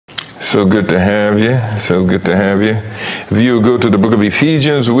So good to have you. So good to have you. If you would go to the book of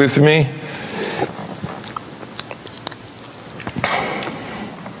Ephesians with me.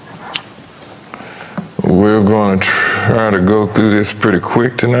 We're going to try to go through this pretty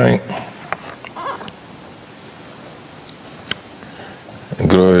quick tonight.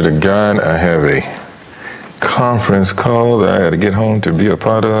 Glory to God. I have a conference call that I had to get home to be a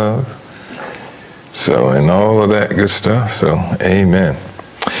part of. So, and all of that good stuff. So, amen.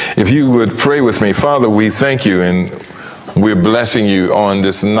 If you would pray with me. Father, we thank you and we're blessing you on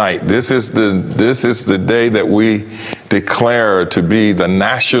this night. This is the day that we declare to be the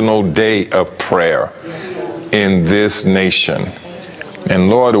national day of prayer in this nation. And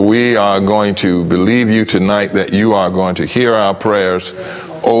Lord, we are going to believe you tonight that you are going to hear our prayers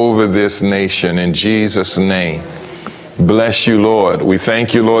over this nation in Jesus' name. Bless you, Lord. We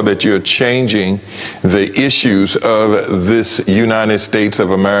thank you, Lord, that you're changing the issues of this United States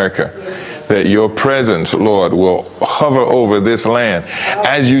of America. That your presence, Lord, will hover over this land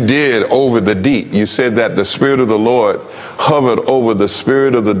as you did over the deep. You said that the Spirit of the Lord hovered over the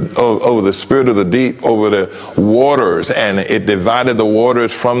spirit of the deep, over the waters, and it divided the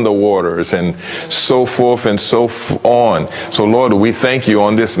waters from the waters, and so forth and so on. So, Lord, we thank you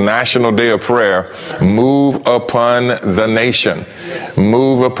on this National Day of Prayer. Move upon the nation.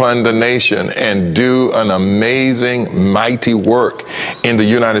 Move upon the nation and do an amazing, mighty work in the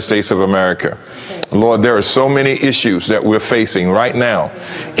United States of America. Lord, there are so many issues that we're facing right now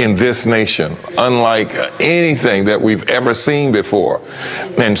in this nation, unlike anything that we've ever seen before.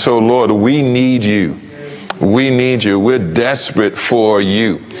 And so, Lord, we need you. We need you. We're desperate for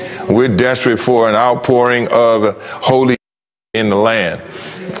you. We're desperate for an outpouring of holy in the land.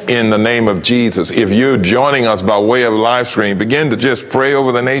 In the name of Jesus. If you're joining us by way of live stream, begin to just pray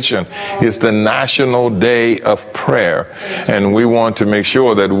over the nation. It's the National Day of Prayer, and we want to make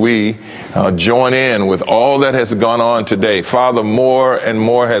sure that we join in with all that has gone on today. Father, more and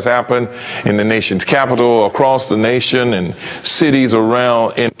more has happened in the nation's capital, across the nation, and cities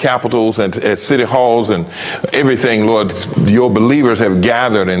around, in capitals and at city halls and everything. Lord, your believers have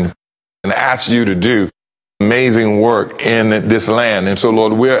gathered and asked you to do amazing work in this land. And so,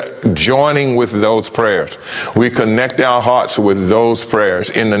 Lord, we're joining with those prayers. We connect our hearts with those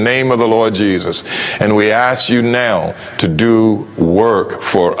prayers in the name of the Lord Jesus. And we ask you now to do work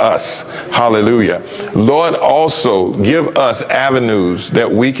for us. Hallelujah. Lord, also give us avenues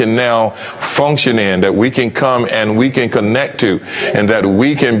that we can now function in, that we can come and we can connect to, and that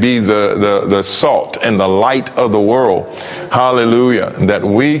we can be the salt and the light of the world. Hallelujah. That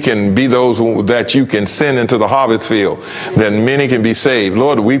we can be those that you can send into the harvest field, that many can be saved.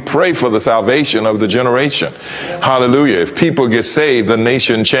 Lord, we pray for the salvation of the generation. Hallelujah. If people get saved, the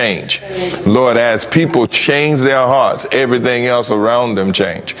nation change. Lord, as people change their hearts, everything else around them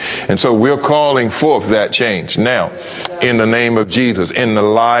change. And so we're calling forth that change now in the name of Jesus, in the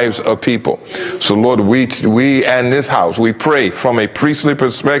lives of people. So Lord, we and this house, we pray from a priestly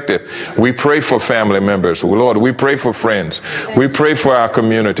perspective. We pray for family members. Lord, we pray for friends. We pray for our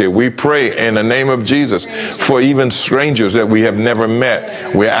community. We pray in the name of Jesus for even strangers that we have never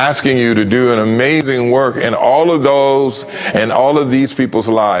met. We're asking you to do an amazing work in all of those and all of these people's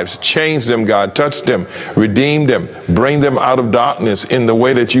lives. Change them, God. Touch them. Redeem them. Bring them out of darkness in the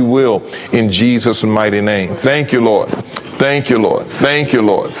way that you will, in Jesus' mighty name. Thank you, Lord. Thank you, Lord. Thank you,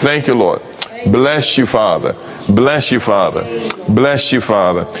 Lord. Thank you, Lord. Bless you, Father. Bless you, Father. Bless you,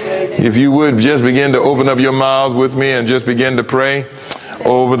 Father. If you would just begin to open up your mouths with me and just begin to pray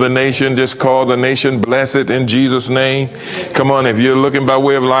over the nation. Just call the nation blessed in Jesus' name. Come on, if you're looking by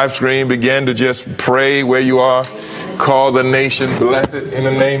way of live stream, begin to just pray where you are. Call the nation blessed in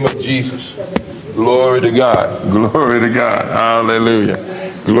the name of Jesus. Glory to God. Glory to God.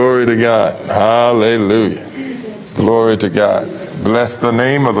 Hallelujah. Glory to God. Hallelujah. Glory to God. Bless the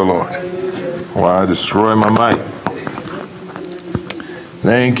name of the Lord. Why destroy my mic?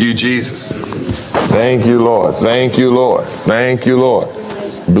 Thank you, Jesus. Thank you, Lord. Thank you, Lord. Thank you, Lord.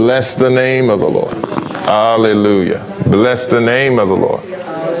 Bless the name of the Lord. Hallelujah. Bless the name of the Lord.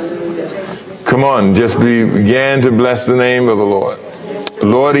 Come on, just begin to bless the name of the Lord.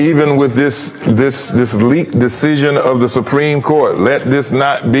 Lord, even with this leaked decision of the Supreme Court, let this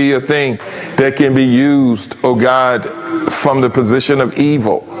not be a thing that can be used, oh God, from the position of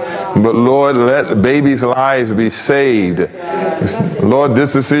evil. But Lord, let babies' lives be saved. Lord,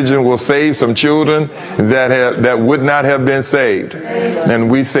 this decision will save some children that would not have been saved. And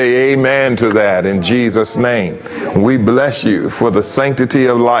we say amen to that in Jesus' name. We bless you for the sanctity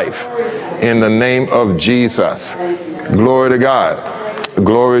of life in the name of Jesus. Glory to God.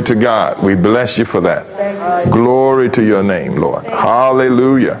 Glory to God. We bless you for that. Glory to your name, Lord.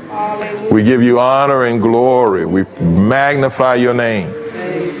 Hallelujah. We give you honor and glory. We magnify your name.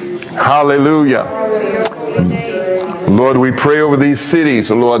 Hallelujah. Lord, we pray over these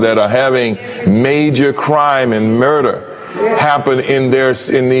cities, Lord, that are having major crime and murder happen in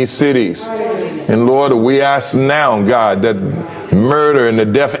these cities. And Lord, we ask now, God, that murder and the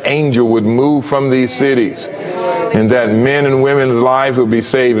death angel would move from these cities, and that men and women's lives would be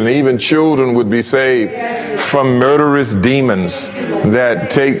saved, and even children would be saved from murderous demons that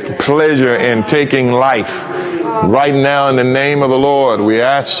take pleasure in taking life. Right now, in the name of the Lord, we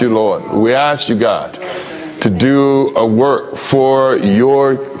ask you, Lord, we ask you, God, to do a work for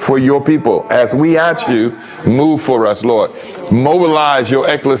your people. As we ask you, move for us, Lord. Mobilize your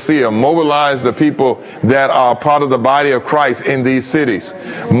ecclesia. Mobilize the people that are part of the body of Christ in these cities.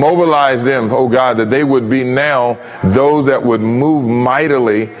 Mobilize them, oh God, that they would be now those that would move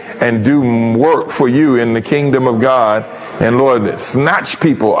mightily and do work for you in the kingdom of God. And Lord, snatch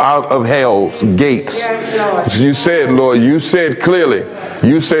people out of hell's gates. Yes, you said, Lord, you said clearly,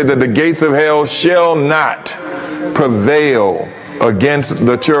 you said that the gates of hell shall not prevail against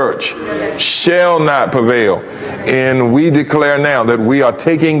the church, shall not prevail. And we declare now that we are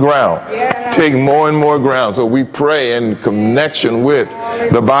taking ground, take more and more ground. So we pray in connection with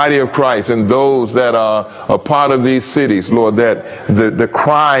the body of Christ and those that are a part of these cities, Lord, that the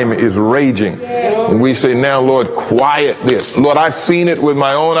crime is raging. And we say now, Lord, quiet this. Lord, I've seen it with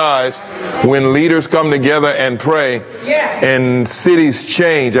my own eyes when leaders come together and pray and cities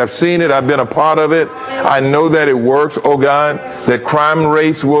change. I've seen it. I've been a part of it. I know that it works, oh God, that crime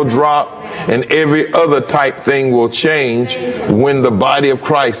rates will drop and every other type thing will change when the body of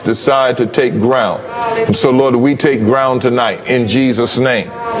Christ decide to take ground. And so, Lord, we take ground tonight in Jesus' name.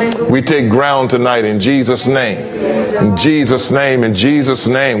 We take ground tonight in Jesus' name. In Jesus' name, in Jesus'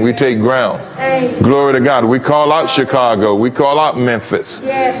 name, we take ground. Glory to God. We call out Chicago. We call out Memphis.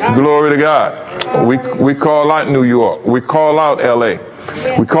 Glory to God. We call out New York. We call out LA.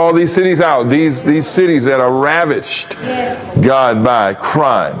 We call these cities out, these cities that are ravished, God, by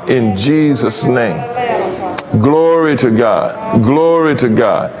crime, in Jesus' name. Glory to God. Glory to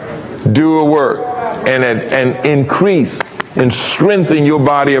God. Do a work and increase and strengthen your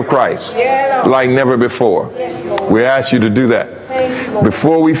body of Christ like never before. We ask you to do that.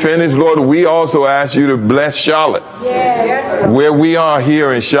 Before we finish, Lord, we also ask you to bless Charlotte. Where we are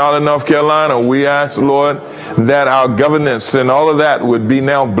here in Charlotte, North Carolina, we ask, Lord, that our governance and all of that would be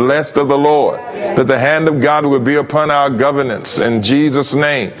now blessed of the Lord, that the hand of God would be upon our governance in Jesus'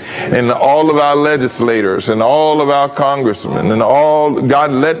 name, and all of our legislators and all of our congressmen and all,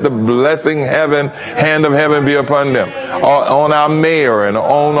 God, let the blessing hand of heaven be upon them, on our mayor and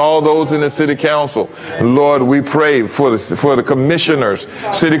on all those in the city council. Lord, we pray for the commissioners,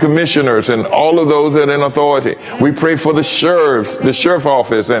 city commissioners, and all of those that are in authority. We pray for the sheriff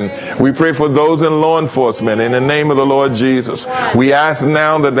office, and we pray for those in law enforcement in the name of the Lord Jesus. We ask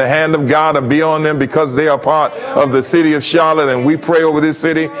now that the hand of God will be on them because they are part of the city of Charlotte, and we pray over this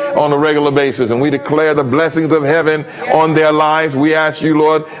city on a regular basis, and we declare the blessings of heaven on their lives. We ask you,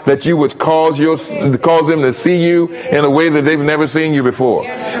 Lord, that you would cause them to see you in a way that they've never seen you before.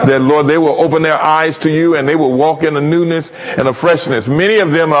 That, Lord, they will open their eyes to you and they will walk in a newness and a freshness. Many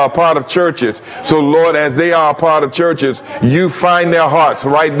of them are a part of churches. So, Lord, as they are a part of churches, you find their hearts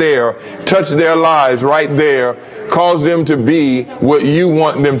right there, touch their lives right there, cause them to be what you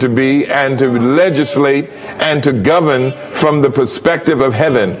want them to be, and to legislate and to govern from the perspective of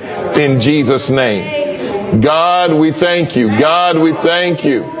heaven in Jesus' name. God, we thank you. God, we thank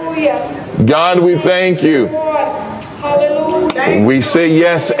you. God, we thank you. We say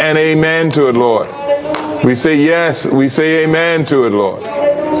yes and amen to it, Lord. We say yes, we say amen to it, Lord.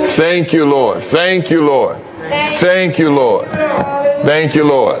 Thank you, Lord. Thank you, Lord. Thank you, Lord. Thank you,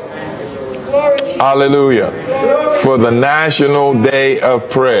 Lord. Hallelujah. For the National Day of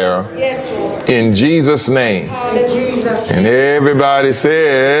Prayer in Jesus' name. And everybody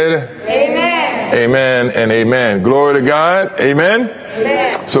said, amen. Amen and amen. Glory to God. Amen.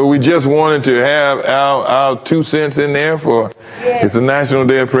 Amen. So we just wanted to have our 2 cents in there it's the National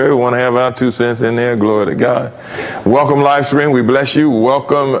Day of Prayer. We want to have our 2 cents in there. Glory to God. Welcome, live stream. We bless you.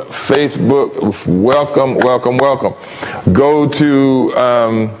 Welcome, Facebook. Welcome, welcome, welcome. Go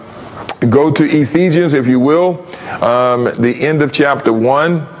to Ephesians, if you will, the end of chapter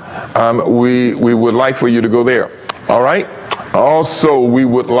 1. We would like for you to go there. All right. Also, we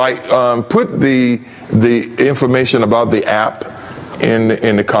would like put the information about the app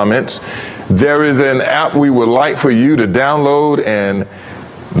in the comments. There is an app we would like for you to download and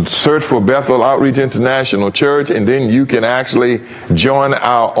search for Bethel Outreach International Church, and then you can actually join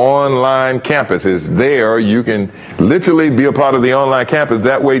our online campus. It's there. You can literally be a part of the online campus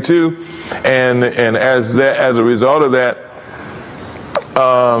that way too. And as a result of that,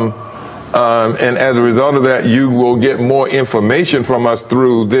 you will get more information from us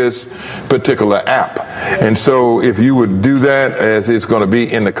through this particular app. And so if you would do that, as it's going to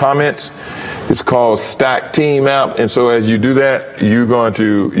be in the comments, it's called Stack Team app. And so as you do that, you're going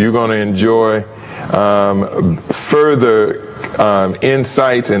to enjoy further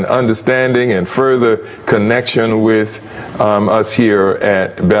insights and understanding and further connection with us here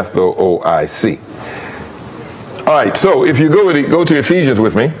at Bethel OIC. All right, so if you go to Ephesians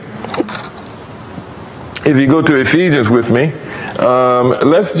with me. If you go to Ephesians with me,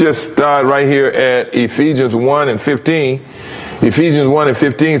 let's just start right here at Ephesians 1 and 15. Ephesians 1 and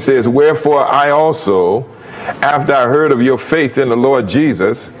 15 says, "Wherefore I also, after I heard of your faith in the Lord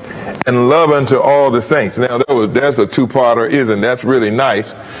Jesus, and love unto all the saints." Now, that's a two-parter, isn't that's really nice.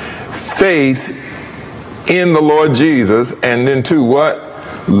 Faith in the Lord Jesus, and then to what?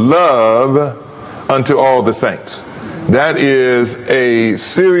 Love unto all the saints. That is a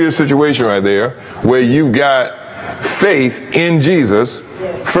serious situation right there, where you've got faith in Jesus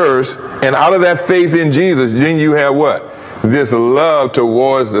first, and out of that faith in Jesus, then you have what? This love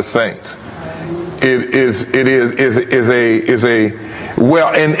towards the saints. Is a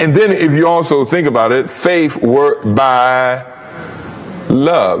well, and then if you also think about it, faith worked by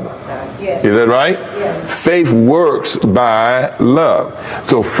love. Yes. Is that right? Yes. Faith works by love.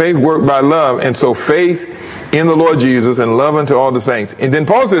 So faith worked by love, and so faith in the Lord Jesus and love unto all the saints. And then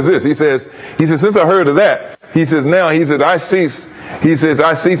Paul says this, he says, since I heard of that, he says, I cease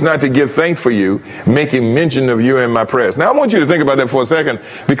not to give thanks for you, making mention of you in my prayers. Now I want you to think about that for a second,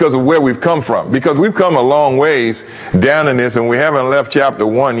 because of where we've come from, because we've come a long ways down in this, and we haven't left chapter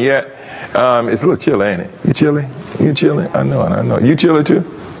 1 yet. It's a little chilly, ain't it? You chilly? You chilly? I know. You chilly too?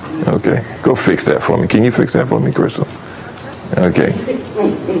 Okay. Go fix that for me. Can you fix that for me, Crystal? Okay.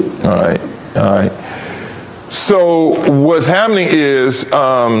 All right. So what's happening is,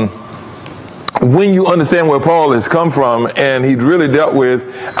 when you understand where Paul has come from, and he's really dealt with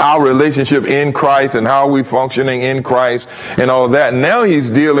our relationship in Christ and how we're functioning in Christ and all of that, now he's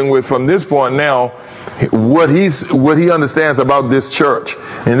dealing with, from this point now, what he understands about this church.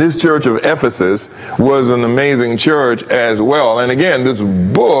 And this church of Ephesus was an amazing church as well. And again, this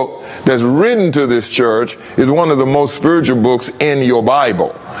book that's written to this church is one of the most spiritual books in your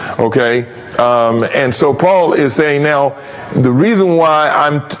Bible. Okay? And so Paul is saying now, the reason why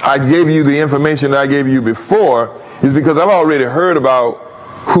I gave you the information that I gave you before is because I've already heard about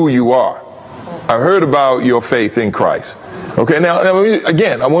who you are. I heard about your faith in Christ. Okay, now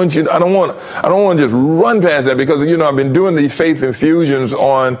again, I don't want to just run past that, because I've been doing these faith infusions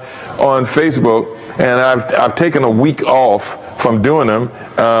on Facebook, and I've taken a week off from doing them,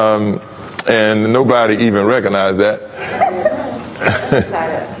 and nobody even recognized that.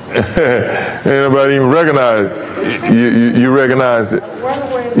 Nobody even recognized it. You recognized it.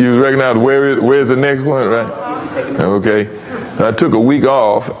 You recognized where's the next one, right? Okay. I took a week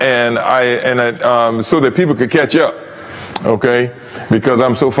off, and I so that people could catch up. Okay, because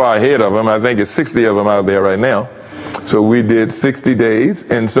I'm so far ahead of them. I think it's 60 of them out there right now. So we did 60 days,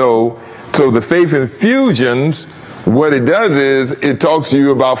 and so the faith infusions, what it does is it talks to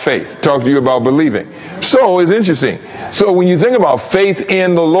you about faith, talks to you about believing. So it's interesting. So when you think about faith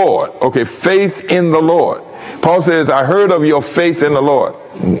in the Lord, okay, faith in the Lord. Paul says, I heard of your faith in the Lord.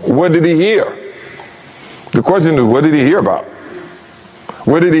 What did he hear? The question is, what did he hear about?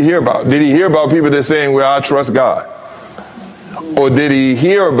 What did he hear about? Did he hear about people that are saying, well, I trust God? Or did he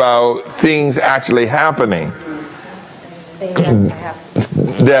hear about things actually happening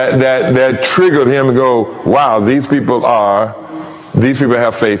that triggered him to go, wow, these people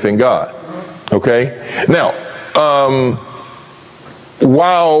have faith in God? Okay. Now,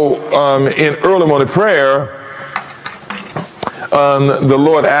 while in early morning prayer, the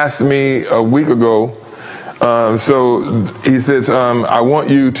Lord asked me a week ago. So he says, I want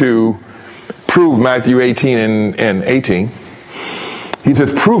you to prove Matthew 18 and 18. He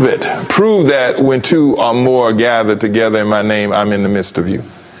says, prove it. Prove that when two or more are gathered together in my name, I'm in the midst of you.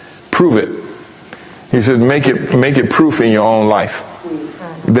 Prove it. He said, make it proof in your own life.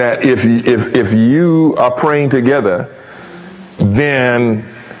 That if you are praying together, then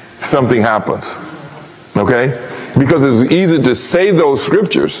something happens. Okay? Because it's easy to say those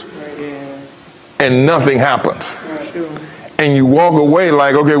scriptures and nothing happens. And you walk away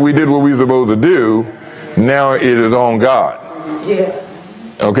like, okay, we did what we were supposed to do. Now it is on God. Yeah.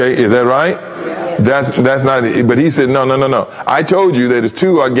 Okay, is that right? Yes. That's not, but he said, no. I told you that if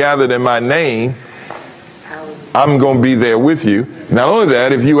two are gathered in my name, I'm going to be there with you. Not only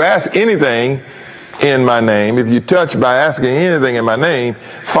that, if you ask anything in my name, if you touch by asking anything in my name,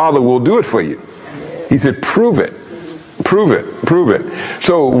 Father will do it for you. He said, prove it. Prove it.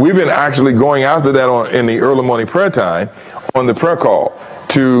 So we've been actually going after that in the early morning prayer time on the prayer call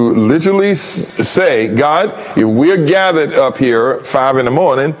to literally say, God, if we're gathered up here 5 in the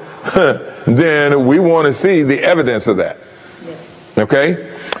morning, then we want to see the evidence of that.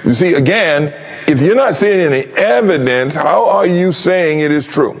 Okay? You see, again, if you're not seeing any evidence, how are you saying it is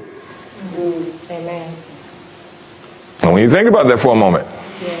true? Amen. And when you think about that for a moment,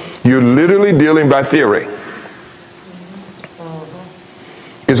 you're literally dealing by theory.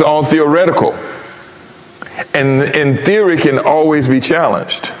 It's all theoretical. And theory can always be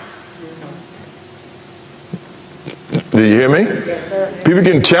challenged. Do you hear me? Yes, sir. People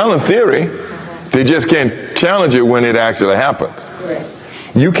can challenge theory. They just can't challenge it when it actually happens. Yes.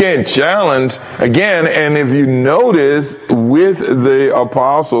 You can't challenge, again, and if you notice with the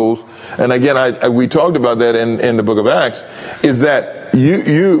apostles, and again, we talked about that in the book of Acts, is that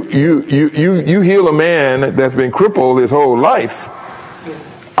you heal a man that's been crippled his whole life.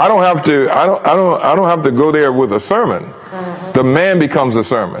 I don't have to go there with a sermon. The man becomes a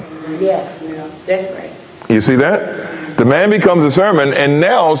sermon. Yes, that's right. You see that? The man becomes a sermon, and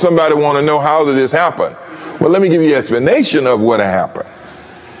now somebody want to know, how did this happen? Well, let me give you an explanation of what happened,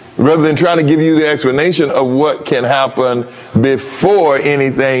 rather than trying to give you the explanation of what can happen before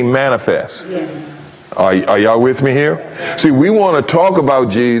anything manifests. Yes. Are y'all with me here? See, we want to talk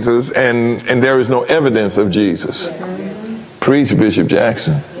about Jesus, and there is no evidence of Jesus. Preach, Bishop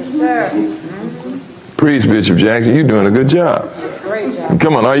Jackson. Yes, sir. Preach, Bishop Jackson. You're doing a good job. Great job.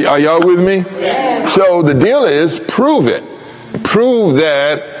 Come on, are y'all with me? Yes. So the deal is, prove it. Prove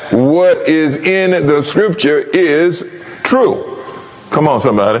that what is in the scripture is true. Come on,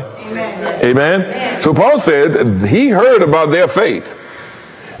 somebody. Amen. Amen. So Paul said he heard about their faith.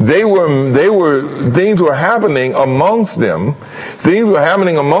 Things were happening amongst them. Things were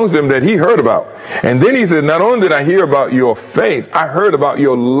happening amongst them that he heard about. And then he said, not only did I hear about your faith, I heard about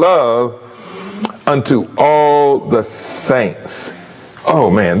your love unto all the saints.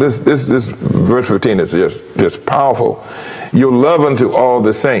 Oh man, this verse 15 is just powerful. Your love unto all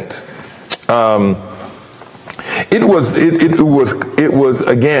the saints. It was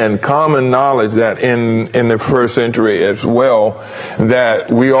again common knowledge that in the first century as well, that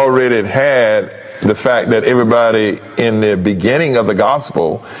we already had the fact that everybody in the beginning of the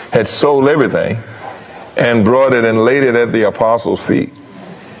gospel had sold everything and brought it and laid it at the apostles' feet,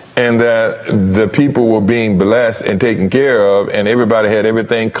 and that the people were being blessed and taken care of, and everybody had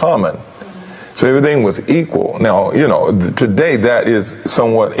everything common. So everything was equal. Now, today that is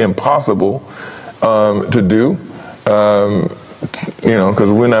somewhat impossible to do. Because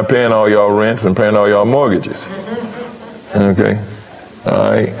we're not paying all y'all rents and paying all y'all mortgages. Okay?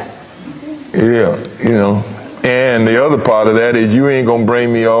 All right? Yeah, And the other part of that is you ain't going to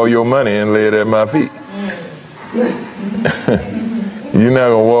bring me all your money and lay it at my feet. You're not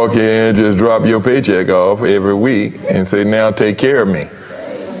going to walk in and just drop your paycheck off every week and say, now take care of me.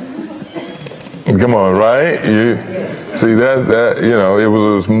 Come on, right? See, it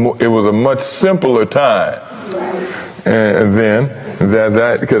was a much simpler time. And then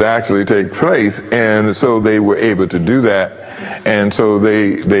that could actually take place, and so they were able to do that, and so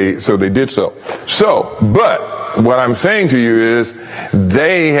they did so. So, but what I'm saying to you is,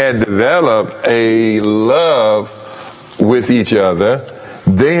 they had developed a love with each other.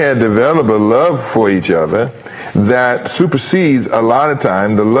 They had developed a love for each other that supersedes a lot of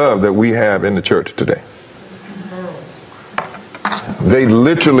time the love that we have in the church today. They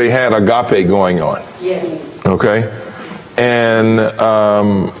literally had agape going on. Yes. Okay. And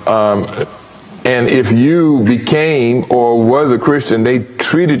if you became or was a Christian, they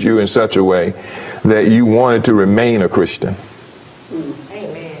treated you in such a way that you wanted to remain a Christian.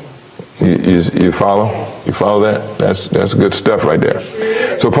 Amen. You follow? Yes. You follow that? That's good stuff right there.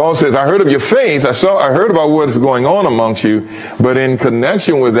 So Paul says, I heard of your faith. I heard about what is going on amongst you, but in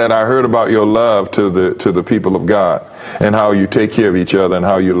connection with that, I heard about your love to the people of God, and how you take care of each other and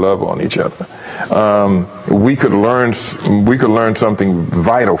how you love on each other. We could learn something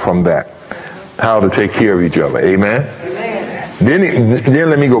vital from that, how to take care of each other. Amen. Then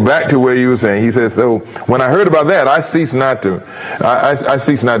let me go back to where you were saying. He says, so when I heard about that, I cease not to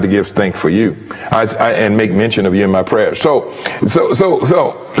give thanks for you, and make mention of you in my prayers. So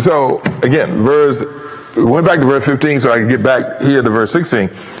again, went back to verse 15 so I can get back here to verse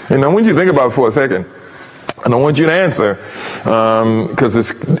 16. And I want you to think about it for a second. And I want you to answer because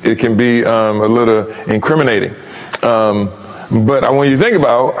it can be a little incriminating. But I want you to think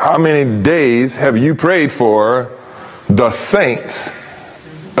about how many days have you prayed for the saints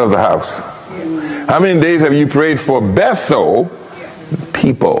of the house? How many days have you prayed for Bethel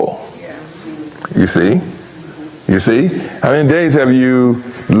people? You see? You see? How many days have you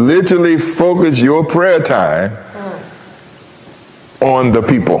literally focused your prayer time on the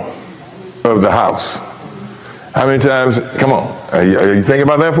people of the house? How many times, come on, are you thinking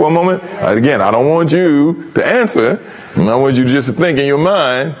about that for a moment? Again, I don't want you to answer. I want you just to think in your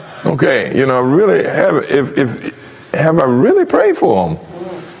mind, okay, really have I really prayed for them?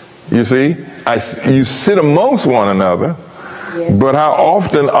 You see, you sit amongst one another, but how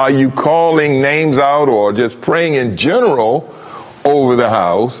often are you calling names out or just praying in general over the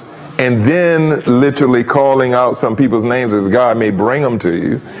house and then literally calling out some people's names as God may bring them to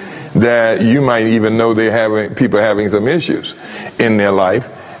you, that you might even know people having some issues in their life,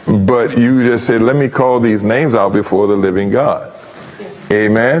 but you just say, let me call these names out before the living God.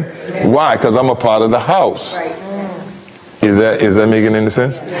 Amen? Why? Because I'm a part of the house. Is that making any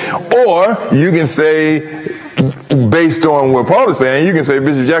sense? Or you can say, based on what Paul is saying, you can say,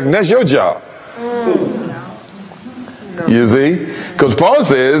 Bishop Jackson, that's your job. You see? Because Paul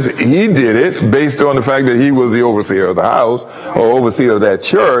says he did it based on the fact that he was the overseer of the house or overseer of that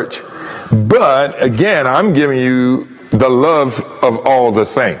church. But again, I'm giving you the love of all the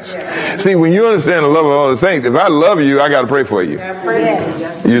saints. See, when you understand the love of all the saints, if I love you, I got to pray for you.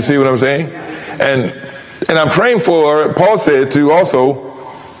 You see what I'm saying? And I'm praying for, Paul said to also,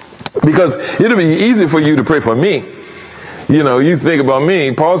 because it'll be easy for you to pray for me. You think about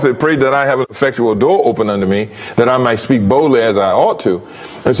me. Paul said, pray that I have an effectual door open unto me, that I might speak boldly as I ought to.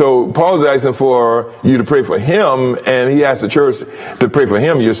 And so Paul's asking for you to pray for him, and he asked the church to pray for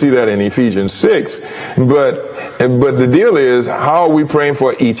him. You'll see that in Ephesians 6. But the deal is, how are we praying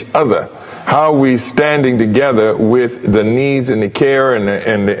for each other? How are we standing together with the needs and the care and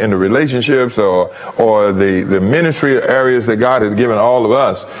the relationships or the ministry areas that God has given all of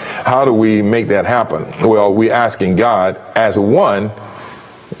us? How do we make that happen? Well, we're asking God as one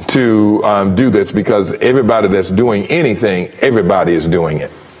to do this, because everybody that's doing anything, everybody is doing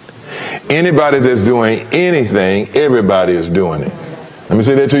it. Anybody that's doing anything, everybody is doing it. Let me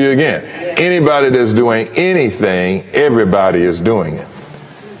say that to you again. Anybody that's doing anything, everybody is doing it.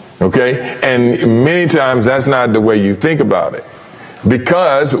 Okay? And many times that's not the way you think about it,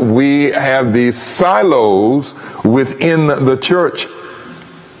 because we have these silos within the church.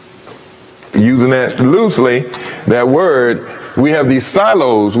 Using that loosely, that word, we have these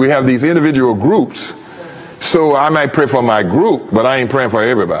silos, we have these individual groups. So I might pray for my group, but I ain't praying for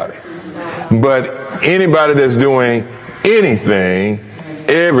everybody. But anybody that's doing anything,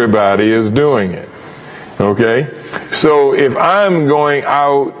 everybody is doing it. Okay? So if I'm going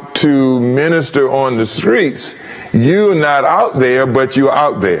out to minister on the streets, you're not out there, but you're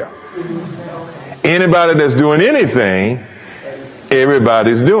out there. Anybody that's doing anything,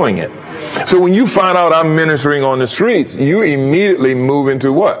 everybody's doing it. So when you find out I'm ministering on the streets, you immediately move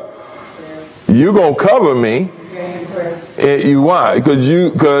into what? You're going to cover me. Why? Because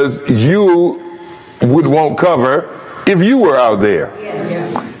you won't cover if you were out there.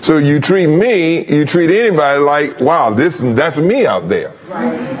 So you treat anybody like, wow, that's me out there.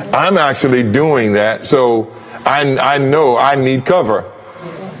 I'm actually doing that, so I know I need cover.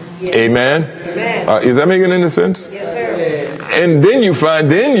 Amen? Is that making any sense? Yes, sir. And then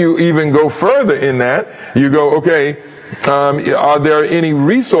you even go further in that. You go, okay, are there any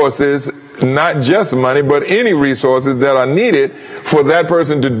resources, not just money, but any resources that are needed for that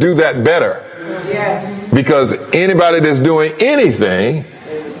person to do that better? Yes. Because anybody that's doing anything,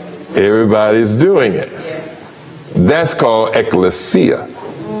 everybody's doing it. That's called ecclesia.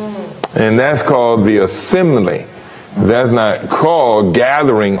 And that's called the assembly. That's not called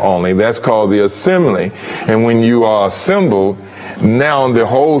gathering only. That's called the assembly. And when you are assembled, now the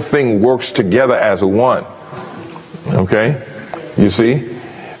whole thing works together as one. Okay? You see?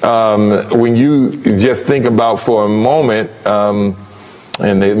 When you just think about for a moment,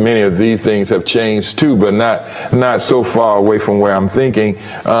 and many of these things have changed too, but not so far away from where I'm thinking.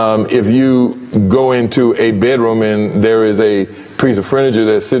 If you go into a bedroom and there is a piece of furniture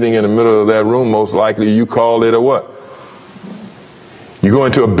that's sitting in the middle of that room, most likely you call it a what? You go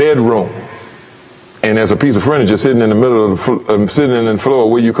into a bedroom and there's a piece of furniture sitting in the middle of sitting in the floor.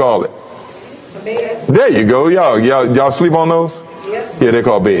 What do you call it? A bed. There you go. Y'all sleep on those? Yep. Yeah, they're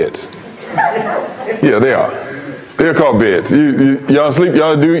called beds. Yeah, they are. They're called beds. Y'all sleep,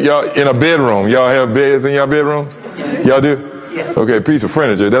 y'all in a bedroom. Y'all have beds in your bedrooms? Y'all do? Yes. Okay, piece of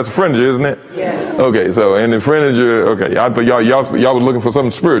furniture. That's a furniture, isn't it? Yes. Okay, so in the furniture, okay, I thought y'all was looking for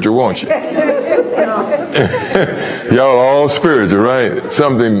something spiritual, weren't you? Y'all are all spiritual, right?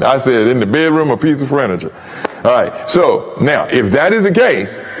 Something, I said, in the bedroom, a piece of furniture. All right, so now, if that is the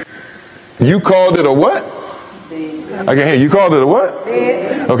case, you called it a what? I can hear you called it a what?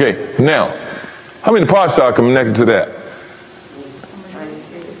 Okay, now, how many parts are connected to that?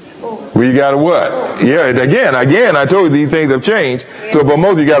 We got a what? Yeah, again, I told you these things have changed. So, but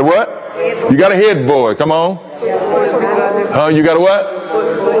most of you got a what? You got a headboard, come on. You got a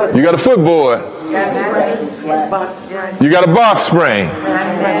what? You got a footboard. You got a box spring.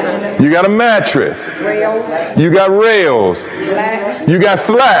 You got a mattress. You got rails. You got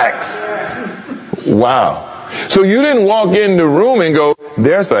slacks. Wow. So you didn't walk in the room and go,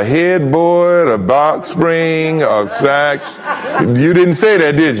 there's a headboard, a box spring, a slacks. You didn't say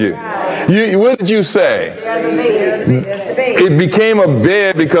that, did you? What did you say? It became a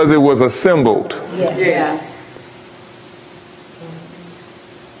bed because it was assembled. Yes.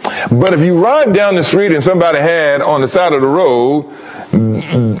 But if you ride down the street and somebody had on the side of the road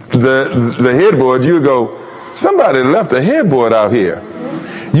the headboard, you would go, somebody left a headboard out here.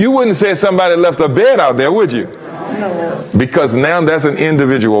 You wouldn't say somebody left a bed out there, would you? No. Because now that's an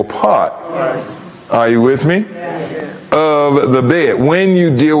individual part. Yes. Are you with me? Yes. Of the bed. When you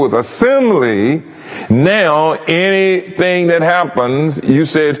deal with assembly, now anything that happens, you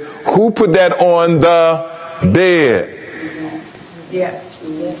said, who put that on the bed? Yeah.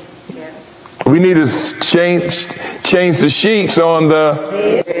 We need to change the sheets on the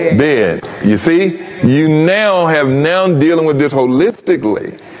bed. You see, you now have dealing with this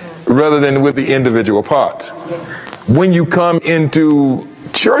holistically rather than with the individual parts. When you come into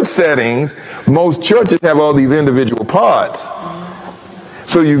church settings, most churches have all these individual parts.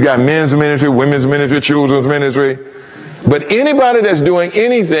 So you got men's ministry, women's ministry, children's ministry. But anybody that's doing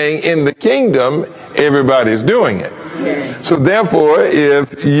anything in the kingdom, everybody's doing it. So therefore,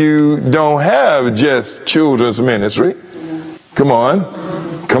 if you don't have just children's ministry, come on,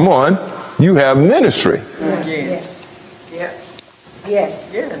 you have ministry.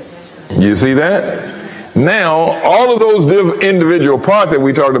 Yes. You see that? Now, all of those individual parts that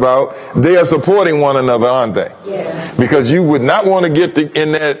we talked about, they are supporting one another, aren't they? Yes. Because you would not want to get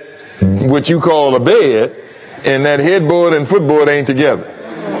in that, what you call a bed, and that headboard and footboard ain't together.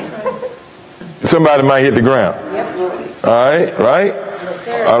 Somebody might hit the ground. All right, right?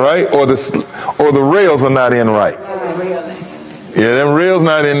 All right, or the rails are not in right. Yeah, them rails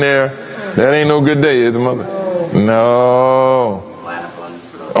not in there. That ain't no good day, is it, mother? No.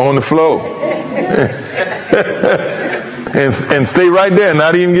 On the floor. and stay right there,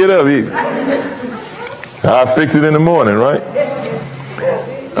 not even get up either. I'll fix it in the morning, right?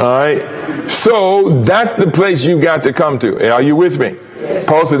 All right. So that's the place you got to come to. Are you with me?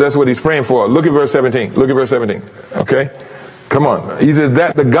 Paul said that's what he's praying for. Look at verse 17. Look at verse 17. Okay? Come on. He says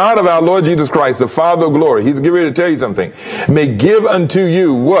that the God of our Lord Jesus Christ, the Father of glory, he's getting ready to tell you something, may give unto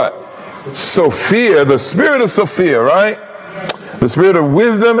you what? Sophia, the spirit of Sophia, right? The spirit of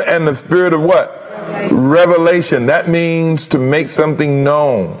wisdom and the spirit of what? Revelation. That means to make something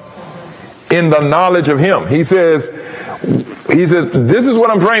known in the knowledge of him. He says, this is what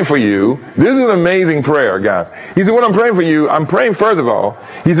I'm praying for you. This is an amazing prayer, guys. He said, what I'm praying for you, I'm praying first of all,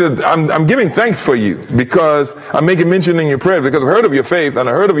 he said, I'm giving thanks for you because I'm making mention in your prayer because I've heard of your faith and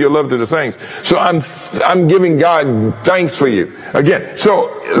I heard of your love to the saints. So I'm giving God thanks for you. Again,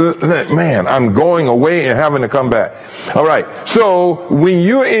 so, man, I'm going away and having to come back. All right. So when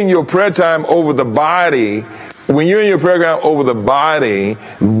you're in your prayer time over the body, when you're in your program over the body,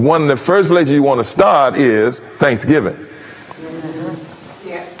 one of the first places you want to start is Thanksgiving.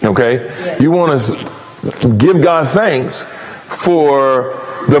 Okay? You want to give God thanks for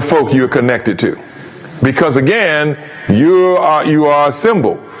the folk you're connected to. Because again, you are a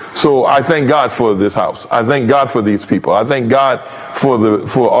symbol. So I thank God for this house. I thank God for these people. I thank God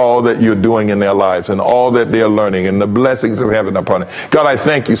for all that you're doing in their lives and all that they're learning and the blessings of heaven upon it. God, I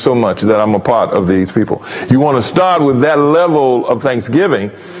thank you so much that I'm a part of these people. You want to start with that level of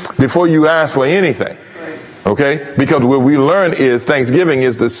thanksgiving before you ask for anything. Okay? Because what we learn is Thanksgiving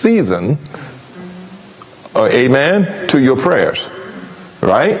is the season, amen, to your prayers.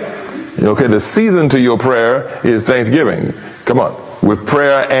 Right? Okay, the season to your prayer is Thanksgiving. Come on. With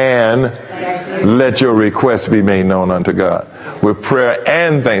prayer and let your requests be made known unto God. With prayer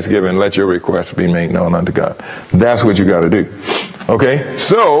and thanksgiving, let your requests be made known unto God. That's what you got to do. Okay?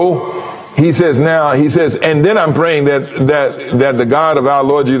 So, he says, and then I'm praying that the God of our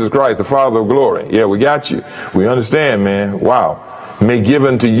Lord Jesus Christ, the Father of glory. Yeah, we got you. We understand, man. Wow. may give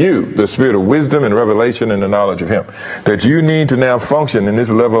unto you the spirit of wisdom and revelation and the knowledge of him. That you need to now function in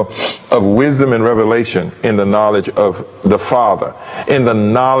this level of wisdom and revelation in the knowledge of the Father. In the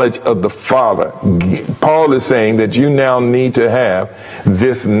knowledge of the Father. Paul is saying that you now need to have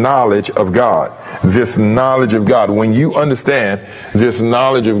this knowledge of God. This knowledge of God. When you understand this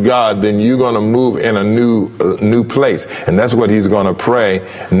knowledge of God, then you're going to move in a new place. And that's what he's going to pray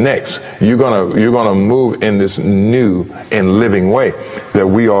next. You're going to move in this new and living way that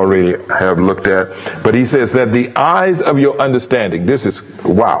we already have looked at. But he says that the eyes of your understanding, this is,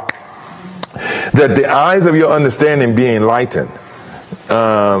 wow, that the eyes of your understanding be enlightened,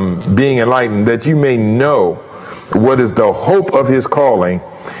 that you may know what is the hope of his calling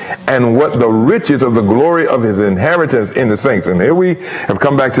and what the riches of the glory of his inheritance in the saints. And here we have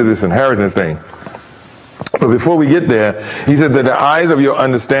come back to this inheritance thing. But before we get there, he said that the eyes of your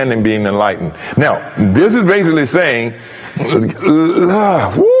understanding being enlightened. Now, this is basically saying,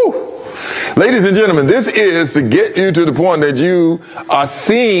 ladies and gentlemen, this is to get you to the point that you are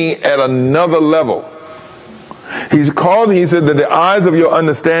seeing at another level. He said that the eyes of your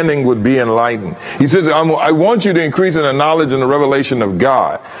understanding would be enlightened. He said, I want you to increase in the knowledge and the revelation of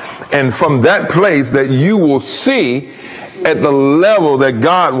God. And from that place that you will see at the level that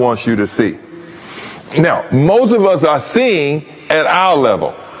God wants you to see. Now, most of us are seeing at our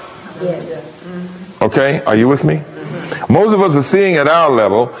level. Yes. Okay, are you with me? Most of us are seeing at our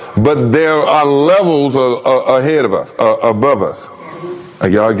level, but there are levels ahead of us, above us.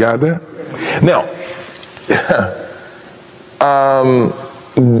 Y'all got that? Now,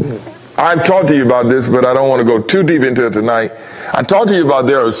 I've talked to you about this, but I don't want to go too deep into it tonight. I talked to you about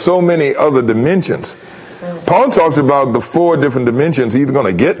there are so many other dimensions. Paul talks about the 4 different dimensions. He's going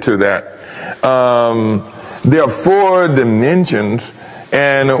to get to that. There are 4 dimensions,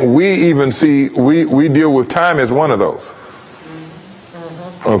 and we even see, we deal with time as one of those.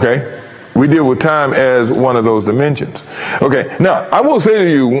 Okay? We deal with time as one of those dimensions. Okay, now, I will say to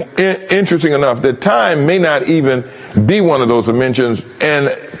you, interesting enough, that time may not even be one of those dimensions,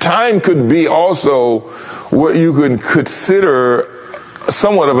 and time could be also what you could consider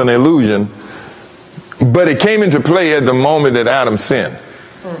somewhat of an illusion, but it came into play at the moment that Adam sinned.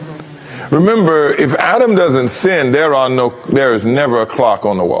 Remember, if Adam doesn't sin, there is never a clock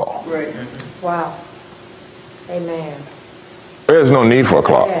on the wall. Right. Wow. Amen. There's no need for a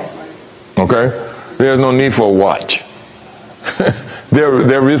clock. Yes. Okay? There's no need for a watch.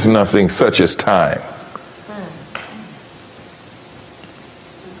 There is nothing such as time.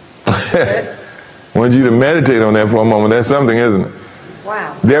 I want you to meditate on that for a moment. That's something, isn't it?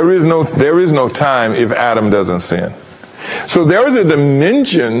 Wow. There is no time if Adam doesn't sin. So there is a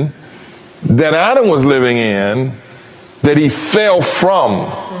dimension that Adam was living in that he fell from.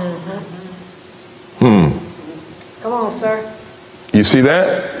 Come on, sir. You see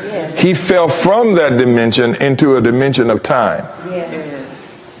that? Yes. He fell from that dimension into a dimension of time.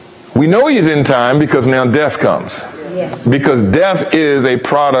 Yes. We know he's in time because now death comes. Yes. Because death is a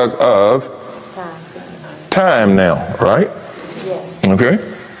product of time now, right? Yes. Okay?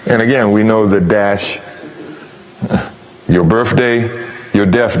 And again, we know the dash, your birthday, your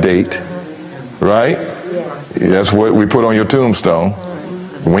death date, right? Yes. That's what we put on your tombstone.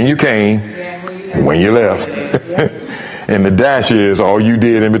 When you came, when you left. And the dash is all you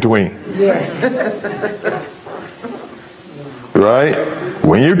did in between. Yes. Right?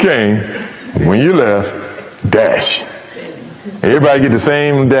 When you came, when you left, dash. Everybody get the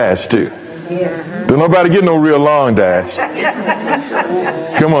same dash too. Yes. Don't nobody get no real long dash.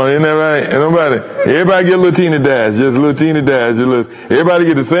 Come on, isn't that right? Everybody get a little teeny dash, just a little teeny dash. Everybody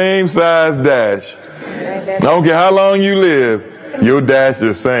get the same size dash. I don't care how long you live, your dash is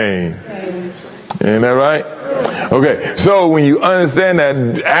the same. Isn't that right? Okay, so when you understand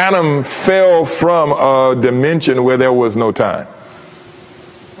that Adam fell from a dimension where there was no time.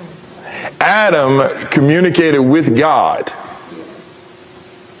 Adam communicated with God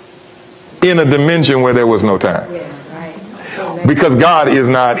in a dimension where there was no time. Because God is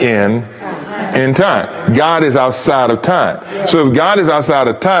not in time. God is outside of time. So if God is outside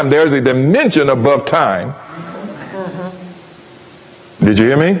of time, there's a dimension above time. Did you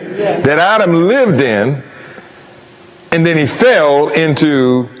hear me? Yes. That Adam lived in, and then he fell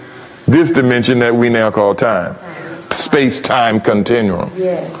into this dimension that we now call time. Space-time continuum.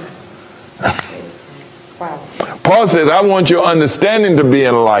 Yes. Wow. Paul says, I want your understanding to be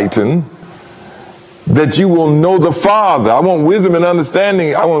enlightened, that you will know the Father. I want wisdom and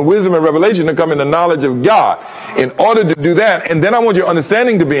understanding. I want wisdom and revelation to come in the knowledge of God. In order to do that, and then I want your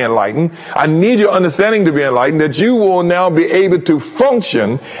understanding to be enlightened. I need your understanding to be enlightened, that you will now be able to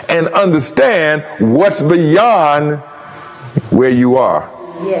function and understand what's beyond where you are.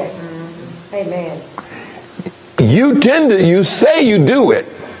 Yes. Amen. You say you do it.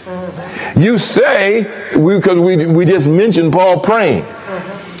 You say, because we just mentioned Paul praying.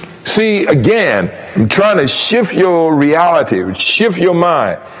 See, again, I'm trying to shift your reality, shift your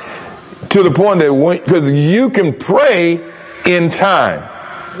mind to the point that because you can pray in time.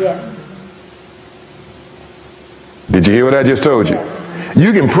 Yes. Did you hear what I just told you? Yes.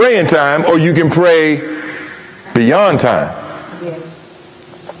 You can pray in time, or you can pray beyond time. Yes.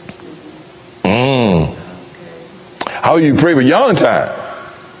 How you pray beyond time?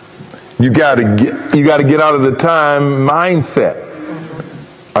 You got to get out of the time mindset.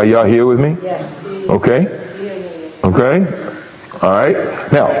 Are y'all here with me? Yes. Okay. Okay. All right.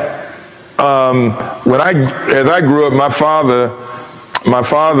 Now, as I grew up, my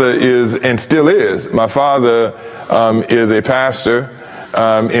father is, and still is, my father is a pastor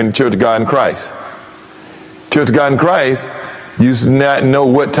in Church of God in Christ. Church of God in Christ used to not know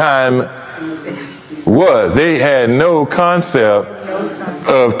what time was. They had no concept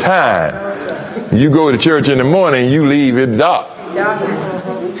of time. You go to church in the morning, you leave it dark.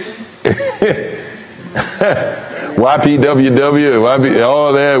 YPWW,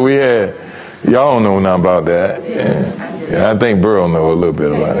 all that we had. Y'all don't know nothing about that. Yeah, I think Burl know a little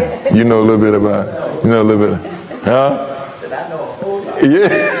bit about it. You know a little bit about it? You know a little bit? Huh?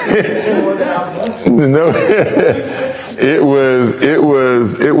 Yeah. No. It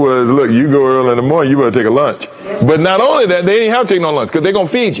was, look, you go early in the morning, you better take a lunch. Yes. But not only that, they didn't have to take no lunch because they're going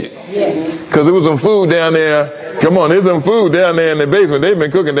to feed you. Yes. Because there was some food down there. Come on, there's some food down there in the basement. They've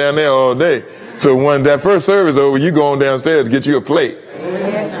been cooking down there all day. So when that first service over, you go on downstairs, get you a plate,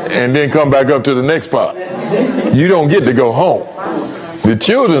 and then come back up to the next part. You don't get to go home. The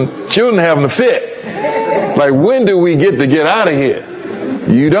children having a fit. Like, when do we get out of here?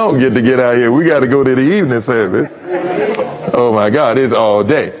 You don't get to get out of here. We got to go to the evening service. Oh my God, it's all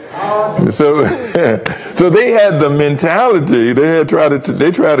day. So they had the mentality. They tried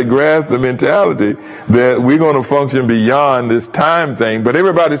to grasp the mentality that we're going to function beyond this time thing. But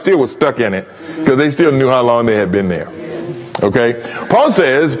everybody still was stuck in it because they still knew how long they had been there. Okay, Paul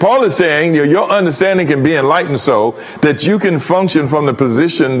is saying your understanding can be enlightened so that you can function from the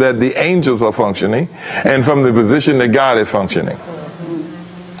position that the angels are functioning and from the position that God is functioning.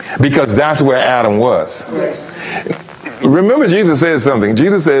 Because that's where Adam was. Yes. Remember, Jesus says something.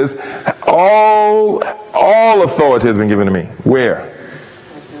 Jesus says, all authority has been given to me. Where?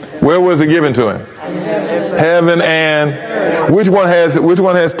 Where was it given to him? Heaven and which one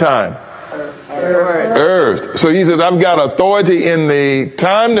has time? Earth. So he says, I've got authority in the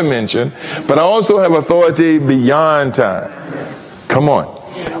time dimension, but I also have authority beyond time. Come on.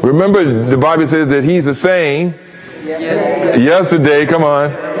 Remember, the Bible says that he's the same yesterday, come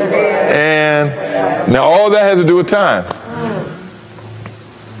on, and now all that has to do with time.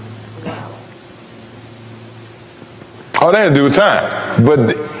 All that has to do with time.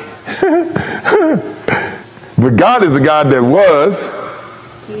 But God is a God that was,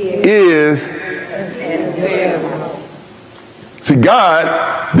 is. See,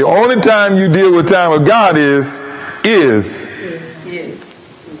 God, the only time you deal with time with God is.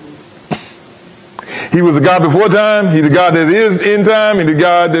 He was the God before time. He's the God that is in time. He's the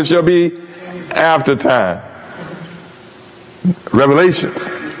God that shall be after time. Revelations.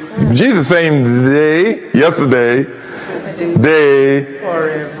 Jesus same day, yesterday, day,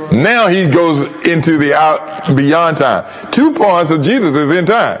 forever. Now he goes into the beyond time. 2 parts of Jesus is in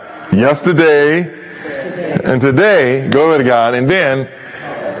time. Yesterday and today, glory to God, and then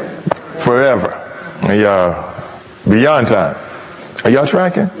forever. Beyond time. Are y'all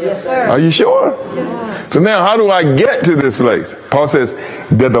tracking? Yes, sir. Are you sure? Yes. So now how do I get to this place? Paul says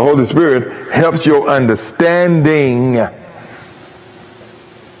that the Holy Spirit helps your understanding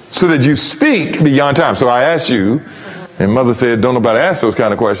so that you speak beyond time. So I asked you, and Mother said, don't nobody ask those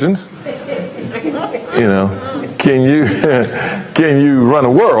kind of questions. Can you run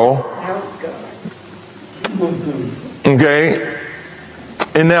a world? Okay.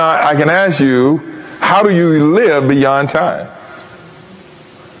 And now I can ask you, how do you live beyond time?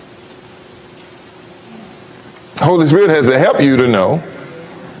 Holy Spirit has to help you to know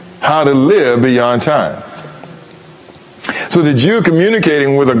how to live beyond time. So that you're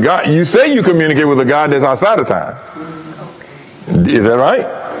communicating with a God. You say you communicate with a God that's outside of time. Is that right?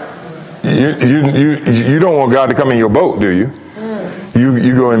 You don't want God to come in your boat, do you?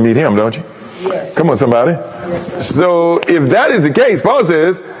 You go and meet him, don't you? Yes. Come on, somebody. Yes. So if that is the case, Paul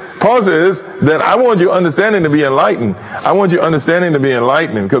says, Paul says that I want your understanding to be enlightened. I want your understanding to be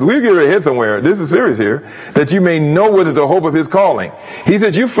enlightened, because we're getting ready to hit somewhere. This is serious here. That you may know what is the hope of his calling. He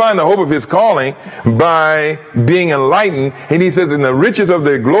said you find the hope of his calling by being enlightened. And he says in the riches of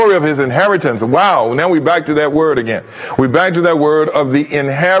the glory of his inheritance. Wow. Now we're back to that word again. We're back to that word of the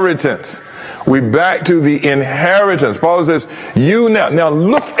inheritance. We're back to the inheritance. Paul says, you now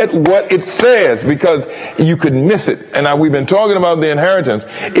look at what it says, because you could miss it. And we've been talking about the inheritance.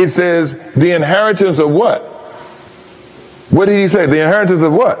 It says the inheritance of what? What did he say? The inheritance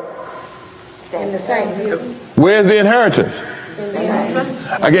of what? In the saints. Where's the inheritance? In the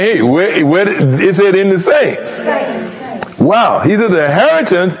saints. I can hear you. Where it said in the saints. Saints. Wow. He said the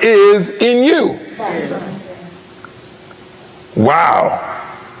inheritance is in you. Wow.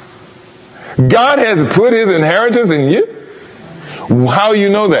 God has put his inheritance in you? How you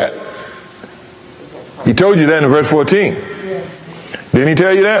know that? He told you that in verse 14. Didn't he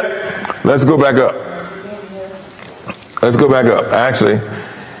tell you that? Let's go back up. Let's go back up. Actually,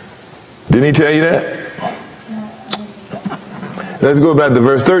 didn't he tell you that? Let's go back to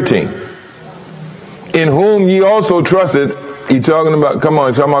verse 13. In whom ye also trusted. He's talking about, come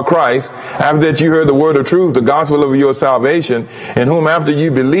on, he's talking about Christ. After that you heard the word of truth, the gospel of your salvation, in whom after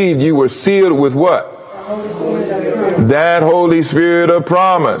you believed, you were sealed with what? That Holy Spirit of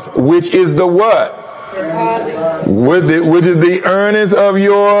promise, which is the what? Which is the earnest of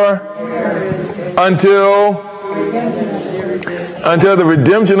your until the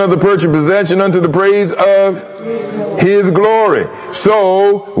redemption of the purchased possession unto the praise of his glory.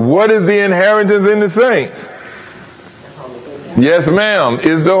 So, what is the inheritance in the saints? Yes, ma'am,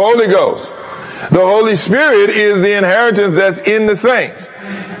 is the Holy Ghost. The Holy Spirit is the inheritance that's in the saints.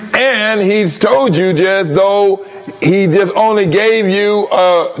 And he's told you, just though he just only gave you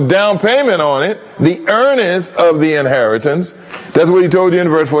a down payment on it, the earnest of the inheritance, that's what he told you in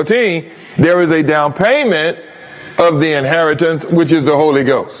verse 14, there is a down payment of the inheritance, which is the Holy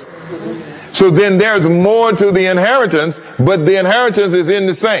Ghost. So then there's more to the inheritance, but the inheritance is in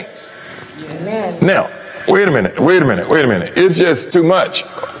the saints. Amen. Now, wait a minute. It's just too much,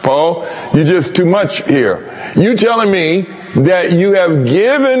 Paul. You're just too much here. You telling me that you have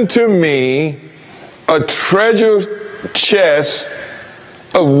given to me a treasure chest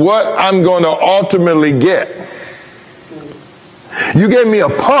of what I'm going to ultimately get. You gave me a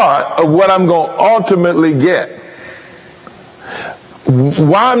part of what I'm going to ultimately get.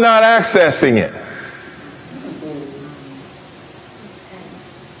 Why I'm not accessing it?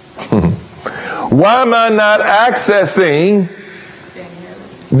 Why am I not accessing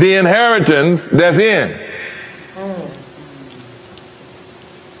the inheritance that's in?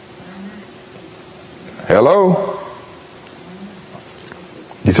 Hello?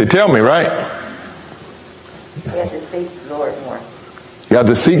 You say, tell me, right? You have to seek the Lord more. You have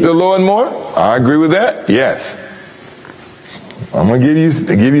to seek the Lord more? I agree with that. Yes. I'm going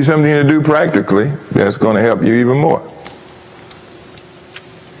to give you something to do practically that's going to help you even more.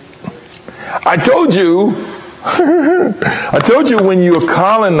 I told you when you're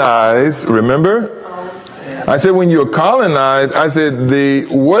colonized, remember? I said when you're colonized, I said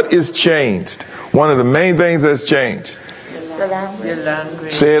what is changed? One of the main things that's changed. Your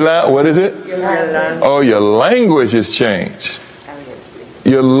language. Say it loud. What is it? Your language. Oh, your language has changed.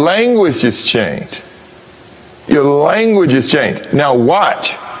 Your language has changed. Your language has changed. Now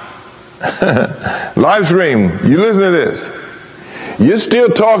watch. Live stream, you listen to this. You're still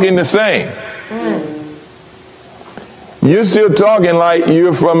talking the same. You're still talking like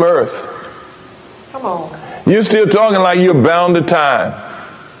you're from earth. Come on. You're still talking like you're bound to time.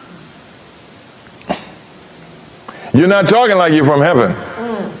 You're not talking like you're from heaven.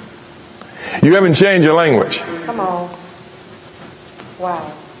 You haven't changed your language. Come on.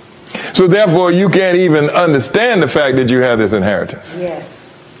 Wow. So therefore, you can't even understand the fact that you have this inheritance. Yes.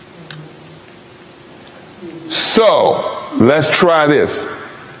 So let's try this.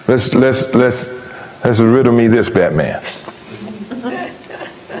 Let's riddle me this, Batman.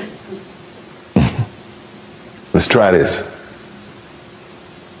 Let's try this.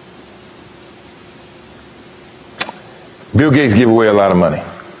 Bill Gates give away a lot of money.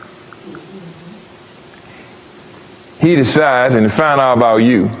 He decides and finds out about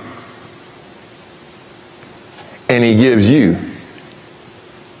you, and he gives you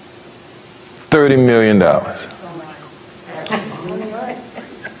 $30 million.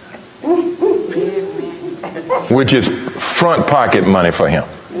 Which is front pocket money for him.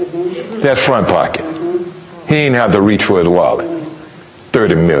 That's front pocket. He ain't have to reach for his wallet.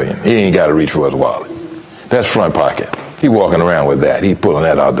 30 million. He ain't got to reach for his wallet. That's front pocket. He walking around with that. He pulling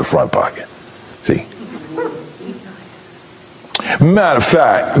that out of the front pocket. See? Matter of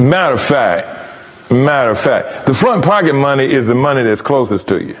fact, the front pocket money is the money that's closest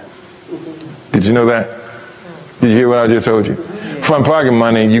to you. Did you know that? Did you hear what I just told you? Front pocket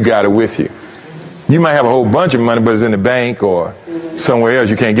money, you got it with you. You might have a whole bunch of money, but it's in the bank or somewhere else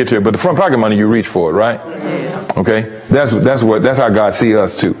you can't get to it. But the front pocket money, you reach for it, right? Okay, that's how God sees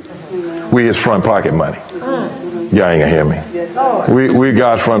us too. We His front pocket money. Y'all ain't gonna hear me. We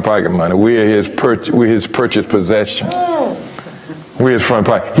God's front pocket money. We're His purchased possession. We're His front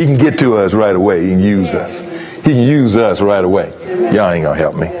pocket. He can get to us right away. He can use us. He can use us right away. Y'all ain't gonna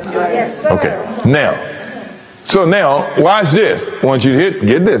help me. Okay. Now, watch this. I want you to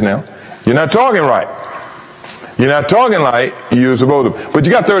get this now. You're not talking right. You're not talking like you're supposed to. But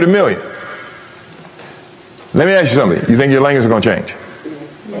you got 30 million. Let me ask you something. You think your language is going to change?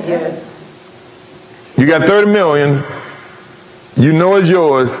 Yes. You got 30 million. You know it's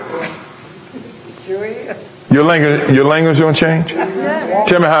yours. Sure is. Your language is going to change?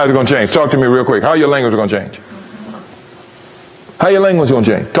 Tell me how it's going to change. Talk to me real quick. How your language is going to change? How your language is going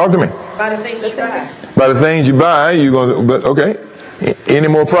to change? Talk to me. By the things you buy. By the things you buy, you're going to, but okay. Any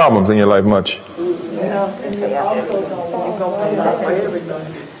more problems in your life much?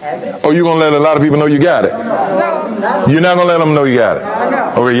 Oh, you're going to let a lot of people know you got it? You're not going to let them know you got it?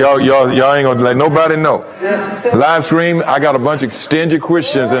 Okay, y'all ain't going to let nobody know. Live stream, I got a bunch of stingy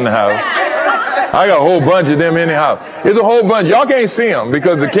Christians in the house. I got a whole bunch of them in the house. It's a whole bunch. Y'all can't see them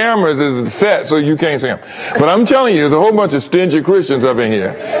because the cameras is set so you can't see them. But I'm telling you, there's a whole bunch of stingy Christians up in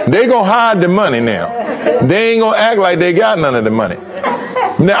here. They going to hide the money now. They ain't going to act like they got none of the money.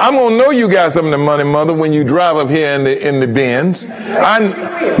 Now, I'm going to know you got some of the money, mother, when you drive up here in the Benz.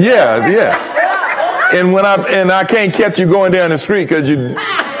 Yeah. And I can't catch you going down the street because you...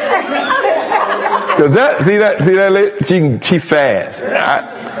 Cause see that lady? She fast.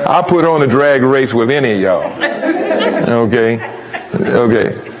 I'll put her on a drag race with any of y'all. Okay.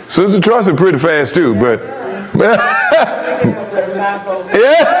 Sister Truss is pretty fast too, but yeah.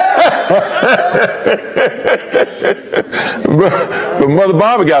 but Mother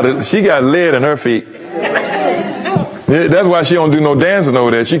Barbara she got lead in her feet. That's why she don't do no dancing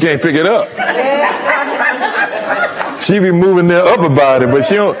over there. She can't pick it up. She be moving there upper body, but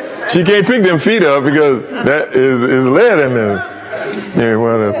she can't pick them feet up because that is lead in there. Yeah,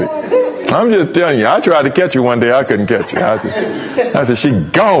 I'm just telling you, I tried to catch you one day, I couldn't catch you. I said, she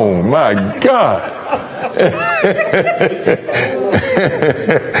gone, my God.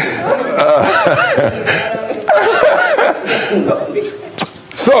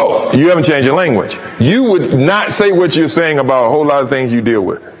 So, you haven't changed your language. You would not say what you're saying about a whole lot of things you deal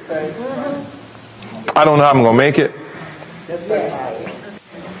with. I don't know how I'm going to make it.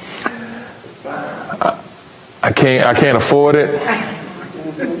 I can't afford it.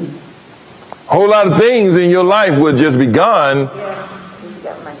 A whole lot of things in your life would just be gone.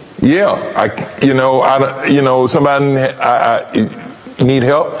 Yeah, somebody need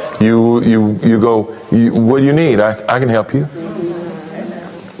help. You go. What do you need? I can help you.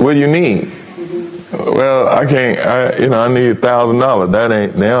 What do you need? Well, I can't. I need $1,000. That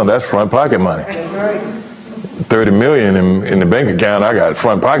ain't now. That's front pocket money. 30 million in the bank account. I got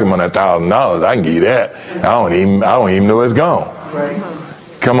front pocket money, $1,000. I can give you that. I don't even know it's gone.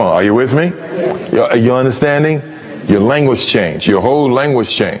 Come on, are you with me? Are you understanding? Your language changed. Your whole language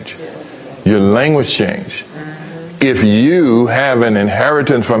changed. Your language changed. If you have an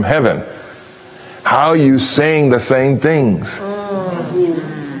inheritance from heaven, how are you saying the same things?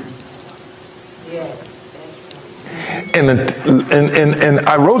 And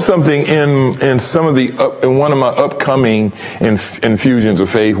I wrote something in one of my upcoming infusions of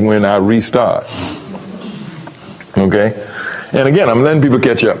faith when I restart. Okay, and again, I'm letting people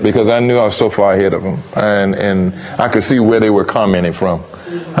catch up because I knew I was so far ahead of them, and I could see where they were commenting from.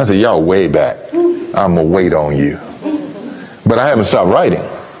 I said, y'all way back. I'm gonna wait on you, but I haven't stopped writing.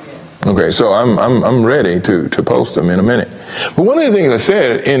 Okay, so I'm ready to post them in a minute. But one of the things I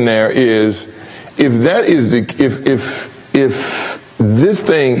said in there is, if this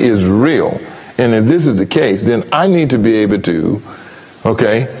thing is real, and if this is the case, then I need to be able to,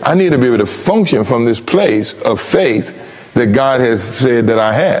 I need to be able to function from this place of faith that God has said that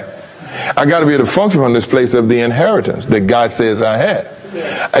I have. I got to be able to function from this place of the inheritance that God says I have.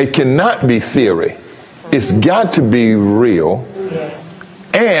 Yes. It cannot be theory. It's got to be real. Yes.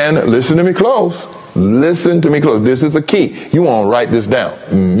 And listen to me close. Listen to me close. This is a key. You want to write this down.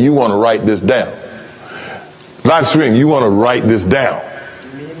 You want to write this down. Live stream, you want to write this down.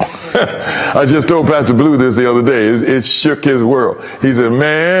 I just told Pastor Blue this the other day. It shook his world. He said,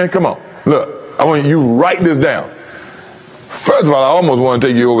 man, come on. Look, I want you to write this down. First of all, I almost want to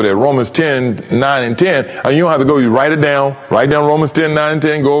take you over there. Romans 10, 9 and 10. And you don't have to go, you write it down. Write down Romans 10, 9 and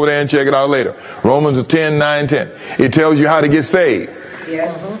 10. Go over there and check it out later. Romans 10, 9 and 10. It tells you how to get saved.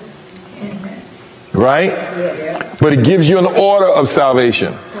 Yes. Right? Yes. But it gives you an order of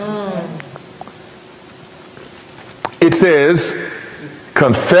salvation. It says,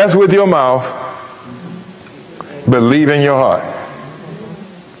 confess with your mouth, believe in your heart.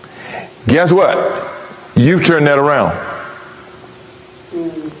 Guess what? You've turned that around.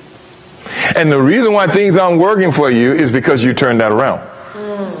 And the reason why things aren't working for you is because you turned that around.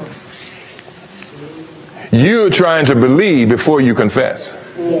 You're trying to believe before you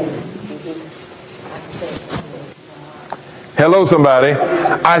confess. Hello, somebody.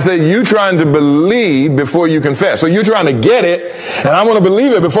 I said, you're trying to believe before you confess. So you're trying to get it, and I want to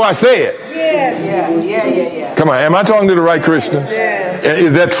believe it before I say it. Yes. Yeah. Come on, am I talking to the right Christians? Yes.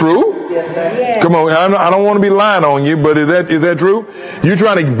 Is that true? Yes, sir. Yes. Come on, I don't want to be lying on you, but is that true? You're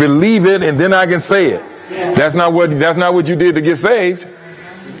trying to believe it, and then I can say it. Yeah. That's not what you did to get saved.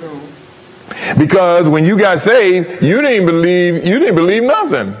 Because when you got saved, you didn't believe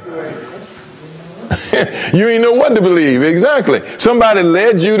nothing. You didn't know what to believe. Exactly. Somebody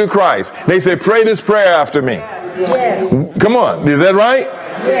led you to Christ. They said, pray this prayer after me. Yes. Come on, is that right?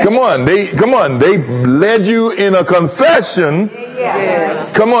 Yes. Come on. They led you in a confession.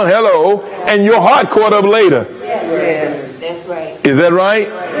 Yes. Come on, hello, and your heart caught up later. Yes. That's right. Is that right?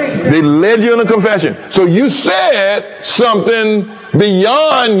 They led you in a confession. So you said something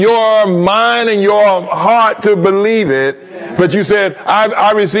beyond your mind and your heart to believe it, but you said,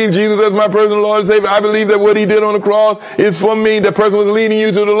 I received Jesus as my personal Lord and Savior. I believe that what he did on the cross is for me. The person was leading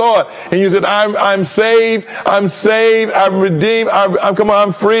you to the Lord. And you said, I'm saved, I'm redeemed,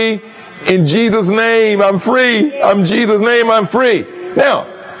 I'm free. In Jesus' name, I'm free. In Jesus' name, I'm free. Now,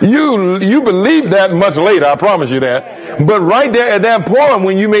 you believe that much later, I promise you that. But right there at that point,